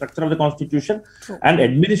basic structure of the constitution and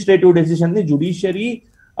administrative decision ని జుడిషియరీ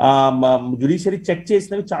చెక్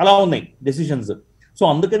చేసినవి చాలా ఉన్నాయి డెసిషన్స్. సో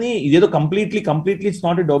అందుకని ఇదేదో completely it's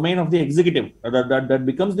not a domain of the executive, that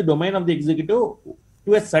becomes the domain of the executive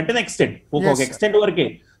to a certain extent, ఒక extent వరకే.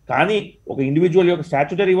 కానీ ఒక ఇండివిజువల్ యొక్క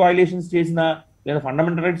స్టాట్యుటరీ వయలేషన్స్ చేసినా లేదా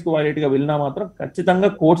ఫండమెంటల్ రైట్స్ కు వయలేట్ గా వెళ్ళినా మాత్రం ఖచ్చితంగా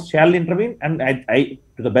courts shawl intervene and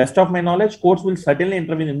to the best of my knowledge courts will certainly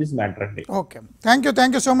intervene in this matter అండి. Okay,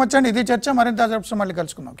 thank you so much అండి. ఇది చర్చ, మరింత మళ్ళీ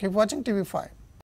కలుసుకుందాం. Keep watching TV5.